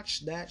will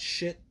watch that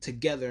shit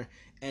together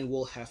and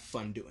we'll have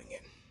fun doing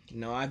it.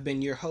 Now, I've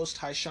been your host,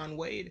 Haishan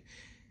Wade,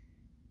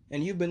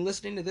 and you've been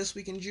listening to This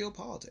Week in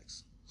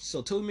Geopolitics.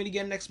 So till we meet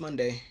again next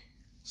Monday,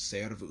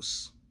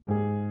 servus.